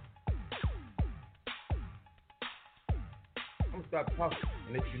go. I'm going to stop talking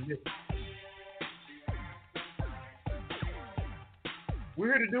and let you listen. We're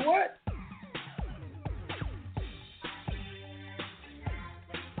here to do what?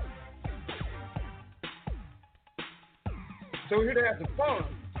 So we're here to have some fun.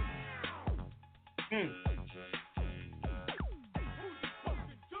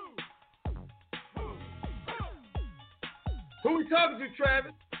 Who we talking to,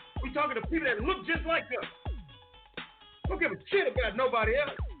 Travis? We talking to people that look just like us. Don't give a shit about nobody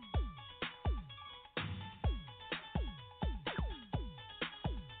else.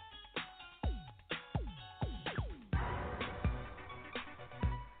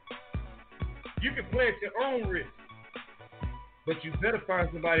 You can play at your own risk, but you better find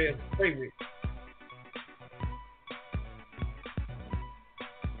somebody else to play with.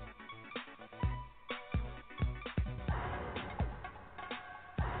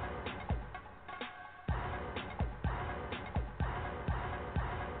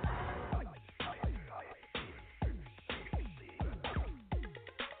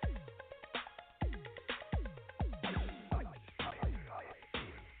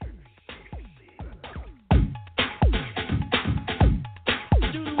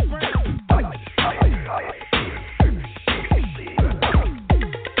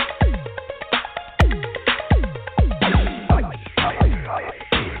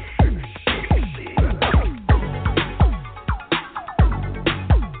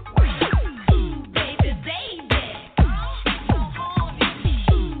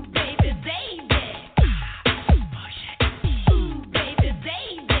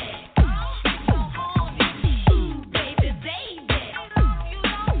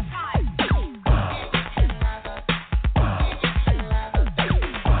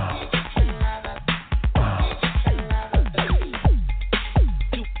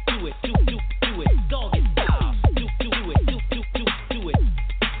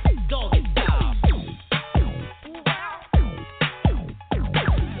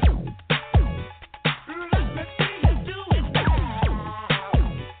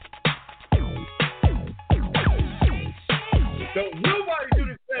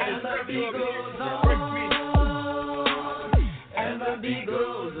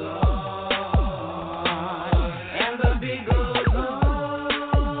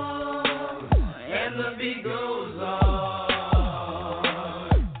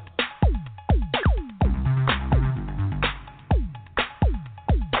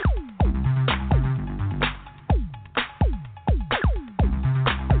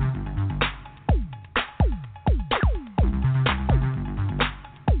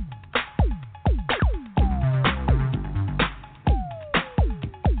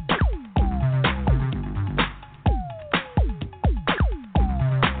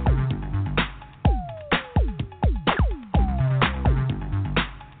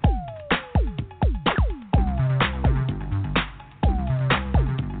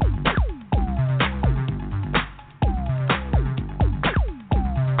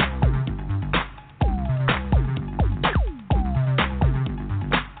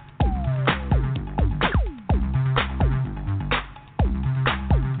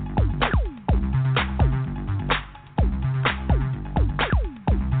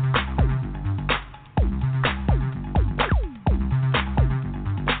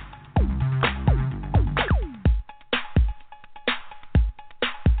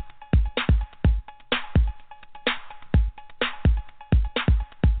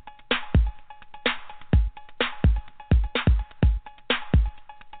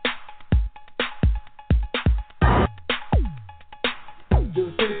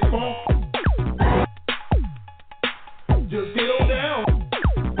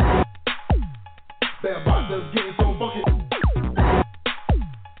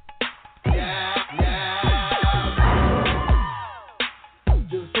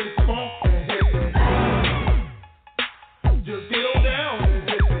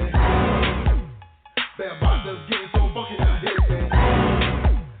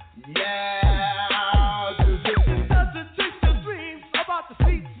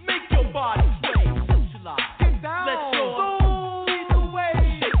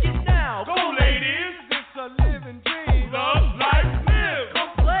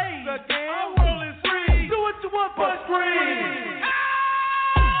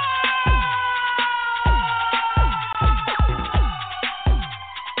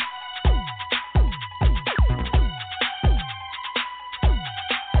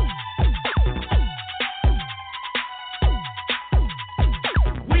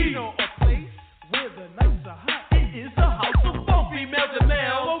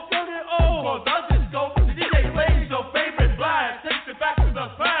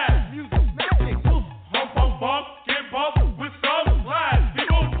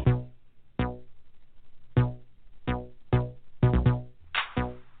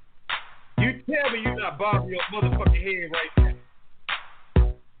 bob your motherfucking head right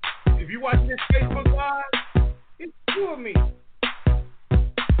now. If you watch this Facebook Live, it's two of me. It's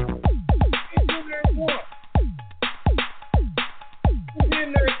in there one. It's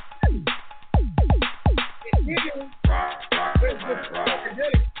in there two. It's in Facebook fucking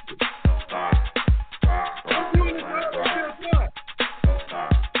day. I'm doing this right now.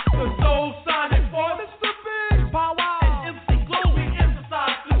 The soul sonic for Mr. Big Power and MC Glow. We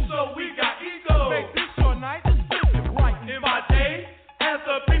emphasize this show. We got ego. Make this your night. It's wicked right in my day. As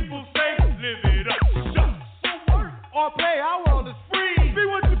the people say, live it up. Shut. So work or play. Our world is free. Be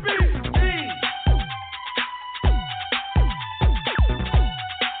what you be.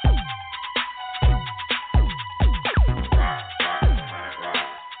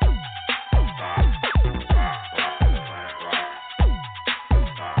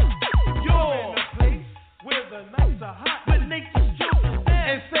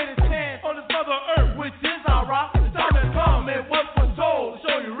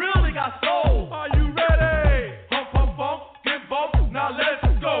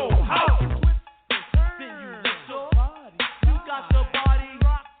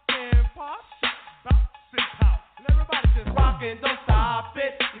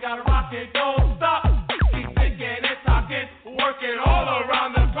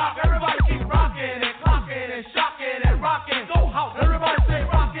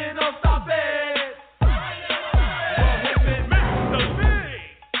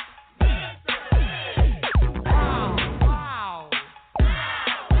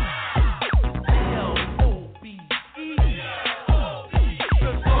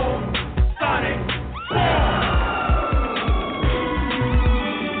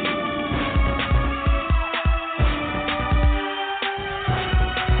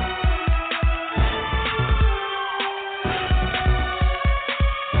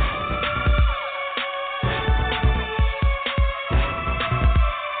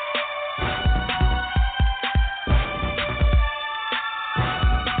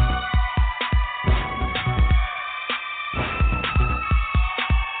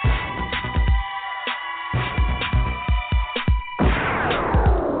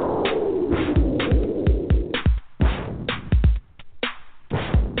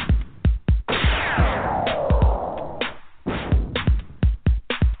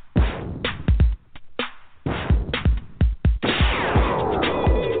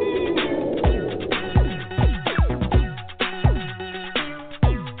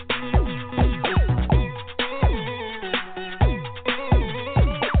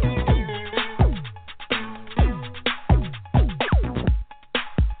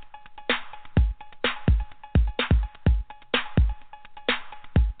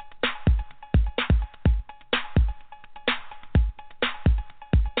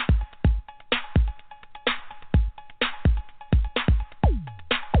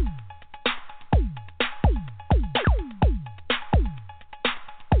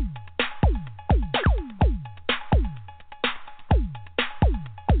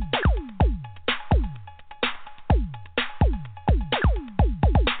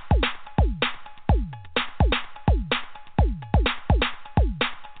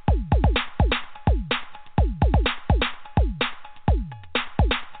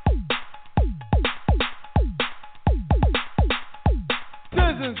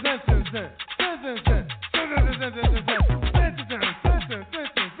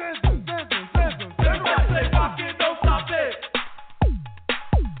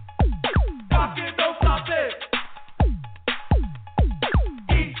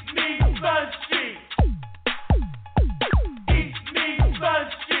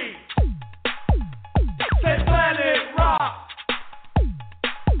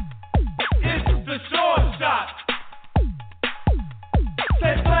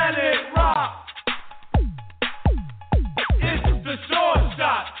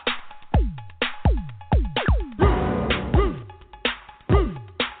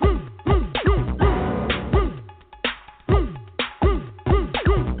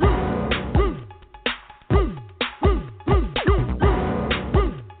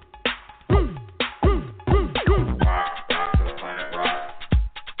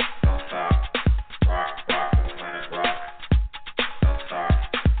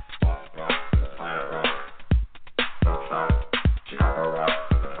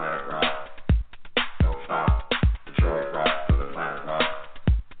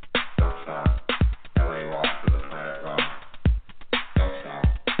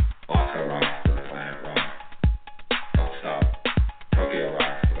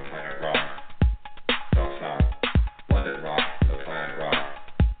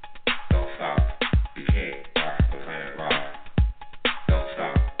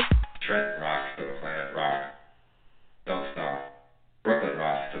 Trenton rocks to the planet rock. Don't stop. Brooklyn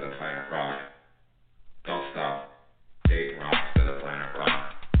rocks to the planet rock. Don't stop. Dayton rocks to the planet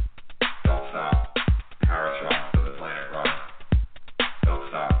rock. Don't stop. Paris rocks to the planet rock. Don't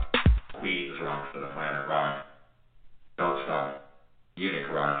stop. Queens rocks to the planet rock. Don't stop.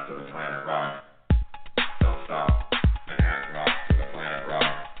 Munich rocks to the planet rock. Don't stop. Manhattan rocks to the planet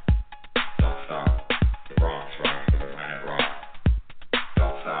rock. Don't stop. The Bronx rocks to the planet rock.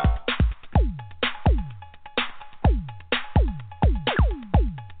 Don't stop.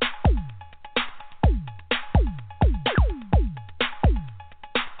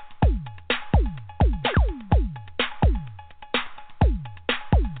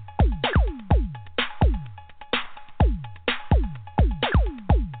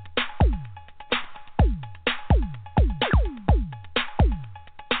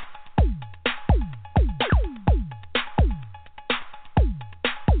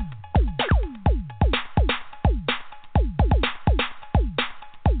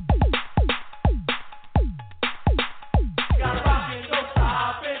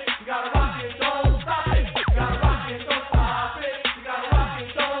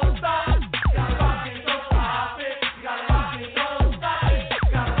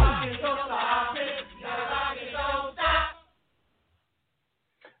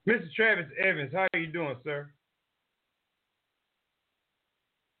 Mr. Travis Evans, how are you doing, sir?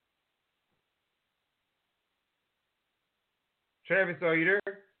 Travis, are you there?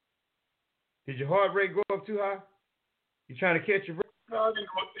 Did your heart rate go up too high? You trying to catch your breath? No, it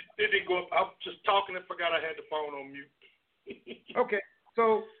didn't go up. I was just talking and forgot I had the phone on mute. Okay,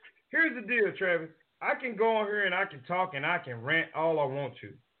 so here's the deal, Travis. I can go on here and I can talk and I can rant all I want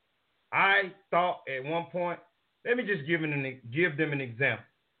to. I thought at one point, let me just give them an example.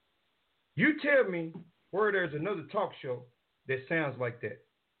 You tell me where there's another talk show that sounds like that.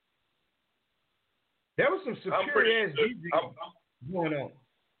 There was some superior ass music going on.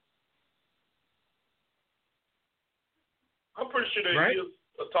 I'm pretty sure there is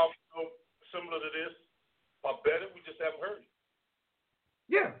a talk show similar to this, or better. We just haven't heard it.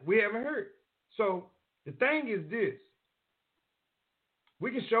 Yeah, we haven't heard. So the thing is this: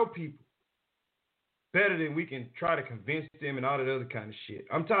 we can show people better than we can try to convince them and all that other kind of shit.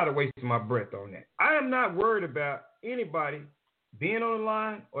 I'm tired of wasting my breath on that. I am not worried about anybody being on the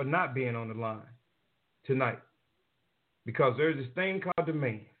line or not being on the line tonight, because there's this thing called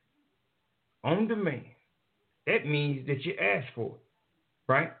demand. On demand. That means that you ask for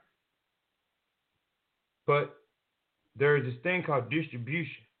it, right? But there is this thing called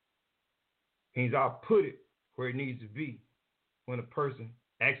distribution. Means I'll put it where it needs to be when a person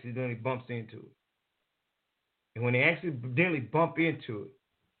accidentally bumps into it. And when they accidentally bump into it,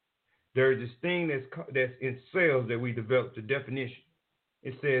 there is this thing that's in sales that we developed, the definition.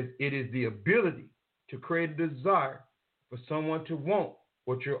 It says it is the ability to create a desire for someone to want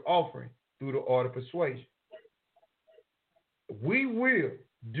what you're offering through the art of persuasion. We will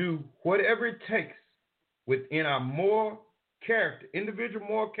do whatever it takes within our moral character, individual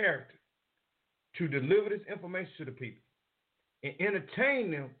moral character, to deliver this information to the people and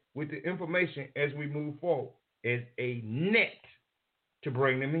entertain them with the information as we move forward as a net to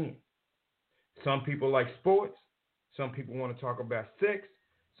bring them in. Some people like sports. Some people want to talk about sex.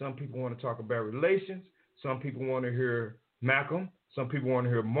 Some people want to talk about relations. Some people want to hear Malcolm. Some people want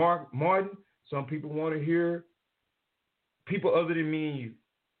to hear Martin. Some people want to hear people other than me and you.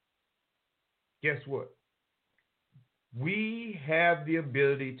 Guess what? We have the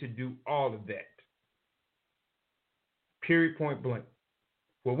ability to do all of that. Period, point blank.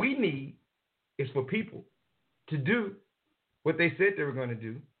 What we need is for people to do what they said they were going to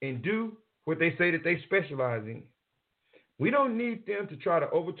do and do what they say that they specialize in. We don't need them to try to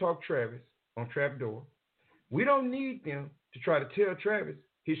overtalk Travis on Trapdoor. We don't need them to try to tell Travis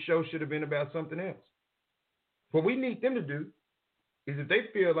his show should have been about something else. What we need them to do is, if they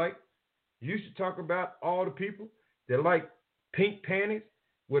feel like you should talk about all the people that like pink panties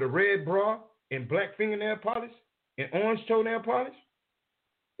with a red bra and black fingernail polish and orange toenail polish,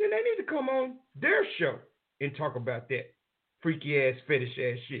 then they need to come on their show and talk about that freaky ass fetish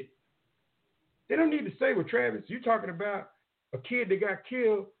ass shit. They don't need to say, well, Travis, you talking about a kid that got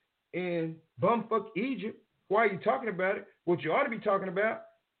killed in bumfuck Egypt. Why are you talking about it? What you ought to be talking about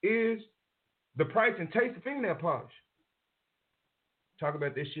is the price and taste of fingernail polish. Talk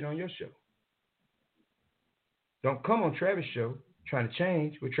about this shit on your show. Don't come on Travis' show trying to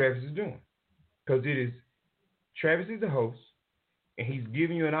change what Travis is doing. Because Travis is the host, and he's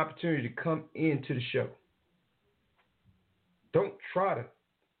giving you an opportunity to come into the show. Don't try to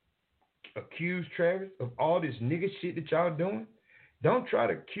accuse Travis of all this nigga shit that y'all doing Don't try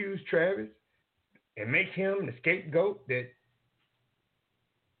to accuse Travis and make him the scapegoat that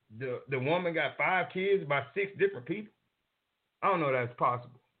the woman got 5 kids by 6 different people. I don't know if that's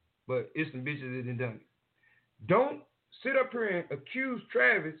possible, but it's some bitches that done it. Don't sit up here and accuse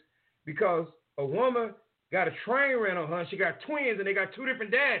Travis because a woman got a train ran on her and she got twins and they got 2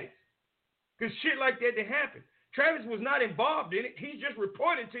 different daddies. Because shit like that didn't happen. Travis was not involved in it. He's just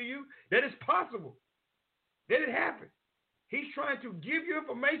reporting to you that it's possible, that it happened. He's trying to give you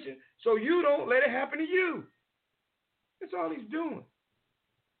information so you don't let it happen to you. That's all he's doing.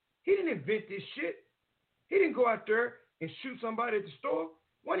 He didn't invent this shit. He didn't go out there and shoot somebody at the store.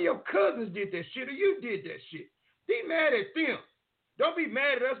 One of your cousins did that shit or you did that shit. Be mad at them. Don't be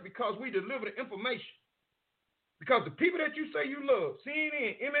mad at us because we deliver the information. Because the people that you say you love,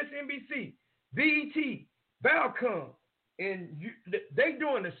 CNN, MSNBC, BET, Balcom, and they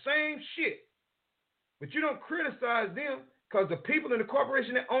doing the same shit. But you don't criticize them because the people in the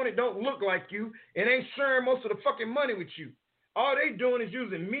corporation that own it don't look like you and ain't sharing most of the fucking money with you. All they doing is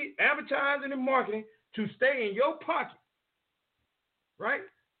using advertising and marketing to stay in your pocket. Right?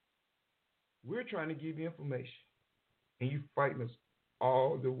 We're trying to give you information. And you fighting us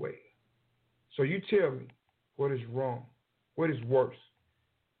all the way. So you tell me what is wrong. What is worse?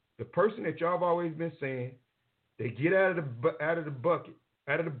 The person that y'all have always been saying, they get out of the bucket,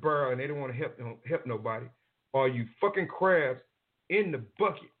 out of the barrel, and they don't want to help nobody. Or you fucking crabs in the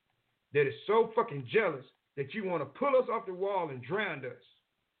bucket that is so fucking jealous that you want to pull us off the wall and drown us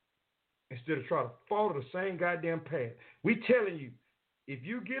instead of try to follow the same goddamn path. We telling you, if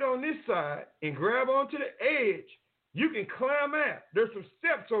you get on this side and grab onto the edge, you can climb out. There's some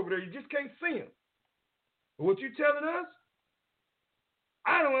steps over there. You just can't see them. But what you telling us?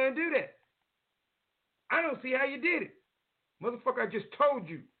 I don't want to do that. I don't see how you did it. Motherfucker, I just told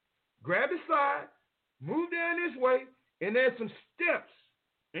you. Grab the side, move down this way, and there's some steps.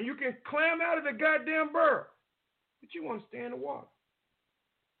 And you can climb out of the goddamn barrel. But you want to stay in the water.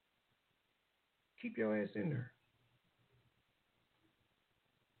 Keep your ass in there.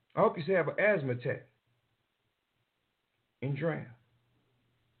 I hope you have an asthma attack and drown.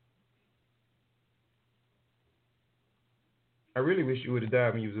 I really wish you would have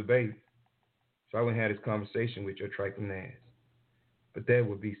died when you was a baby, so I wouldn't have this conversation with your trifling ass. But that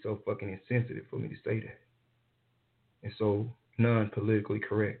would be so fucking insensitive for me to say that. And so non-politically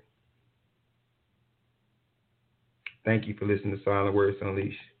correct. Thank you for listening to Silent Words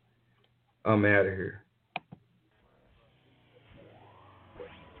Unleashed. I'm out of here.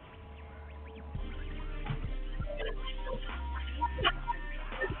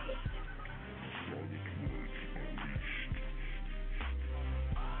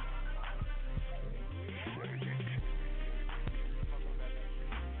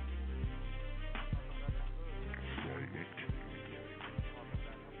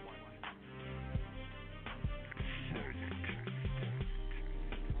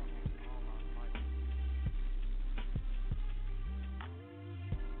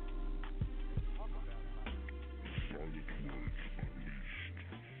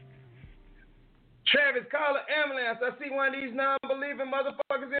 Travis, call an ambulance. I see one of these non-believing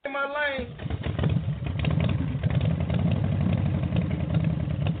motherfuckers in my lane.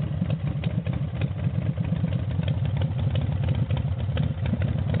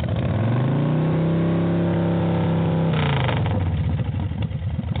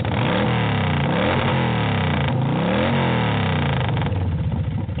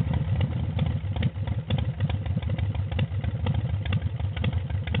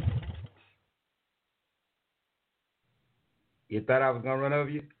 You thought I was going to run over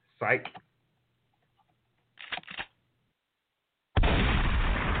you? Psych.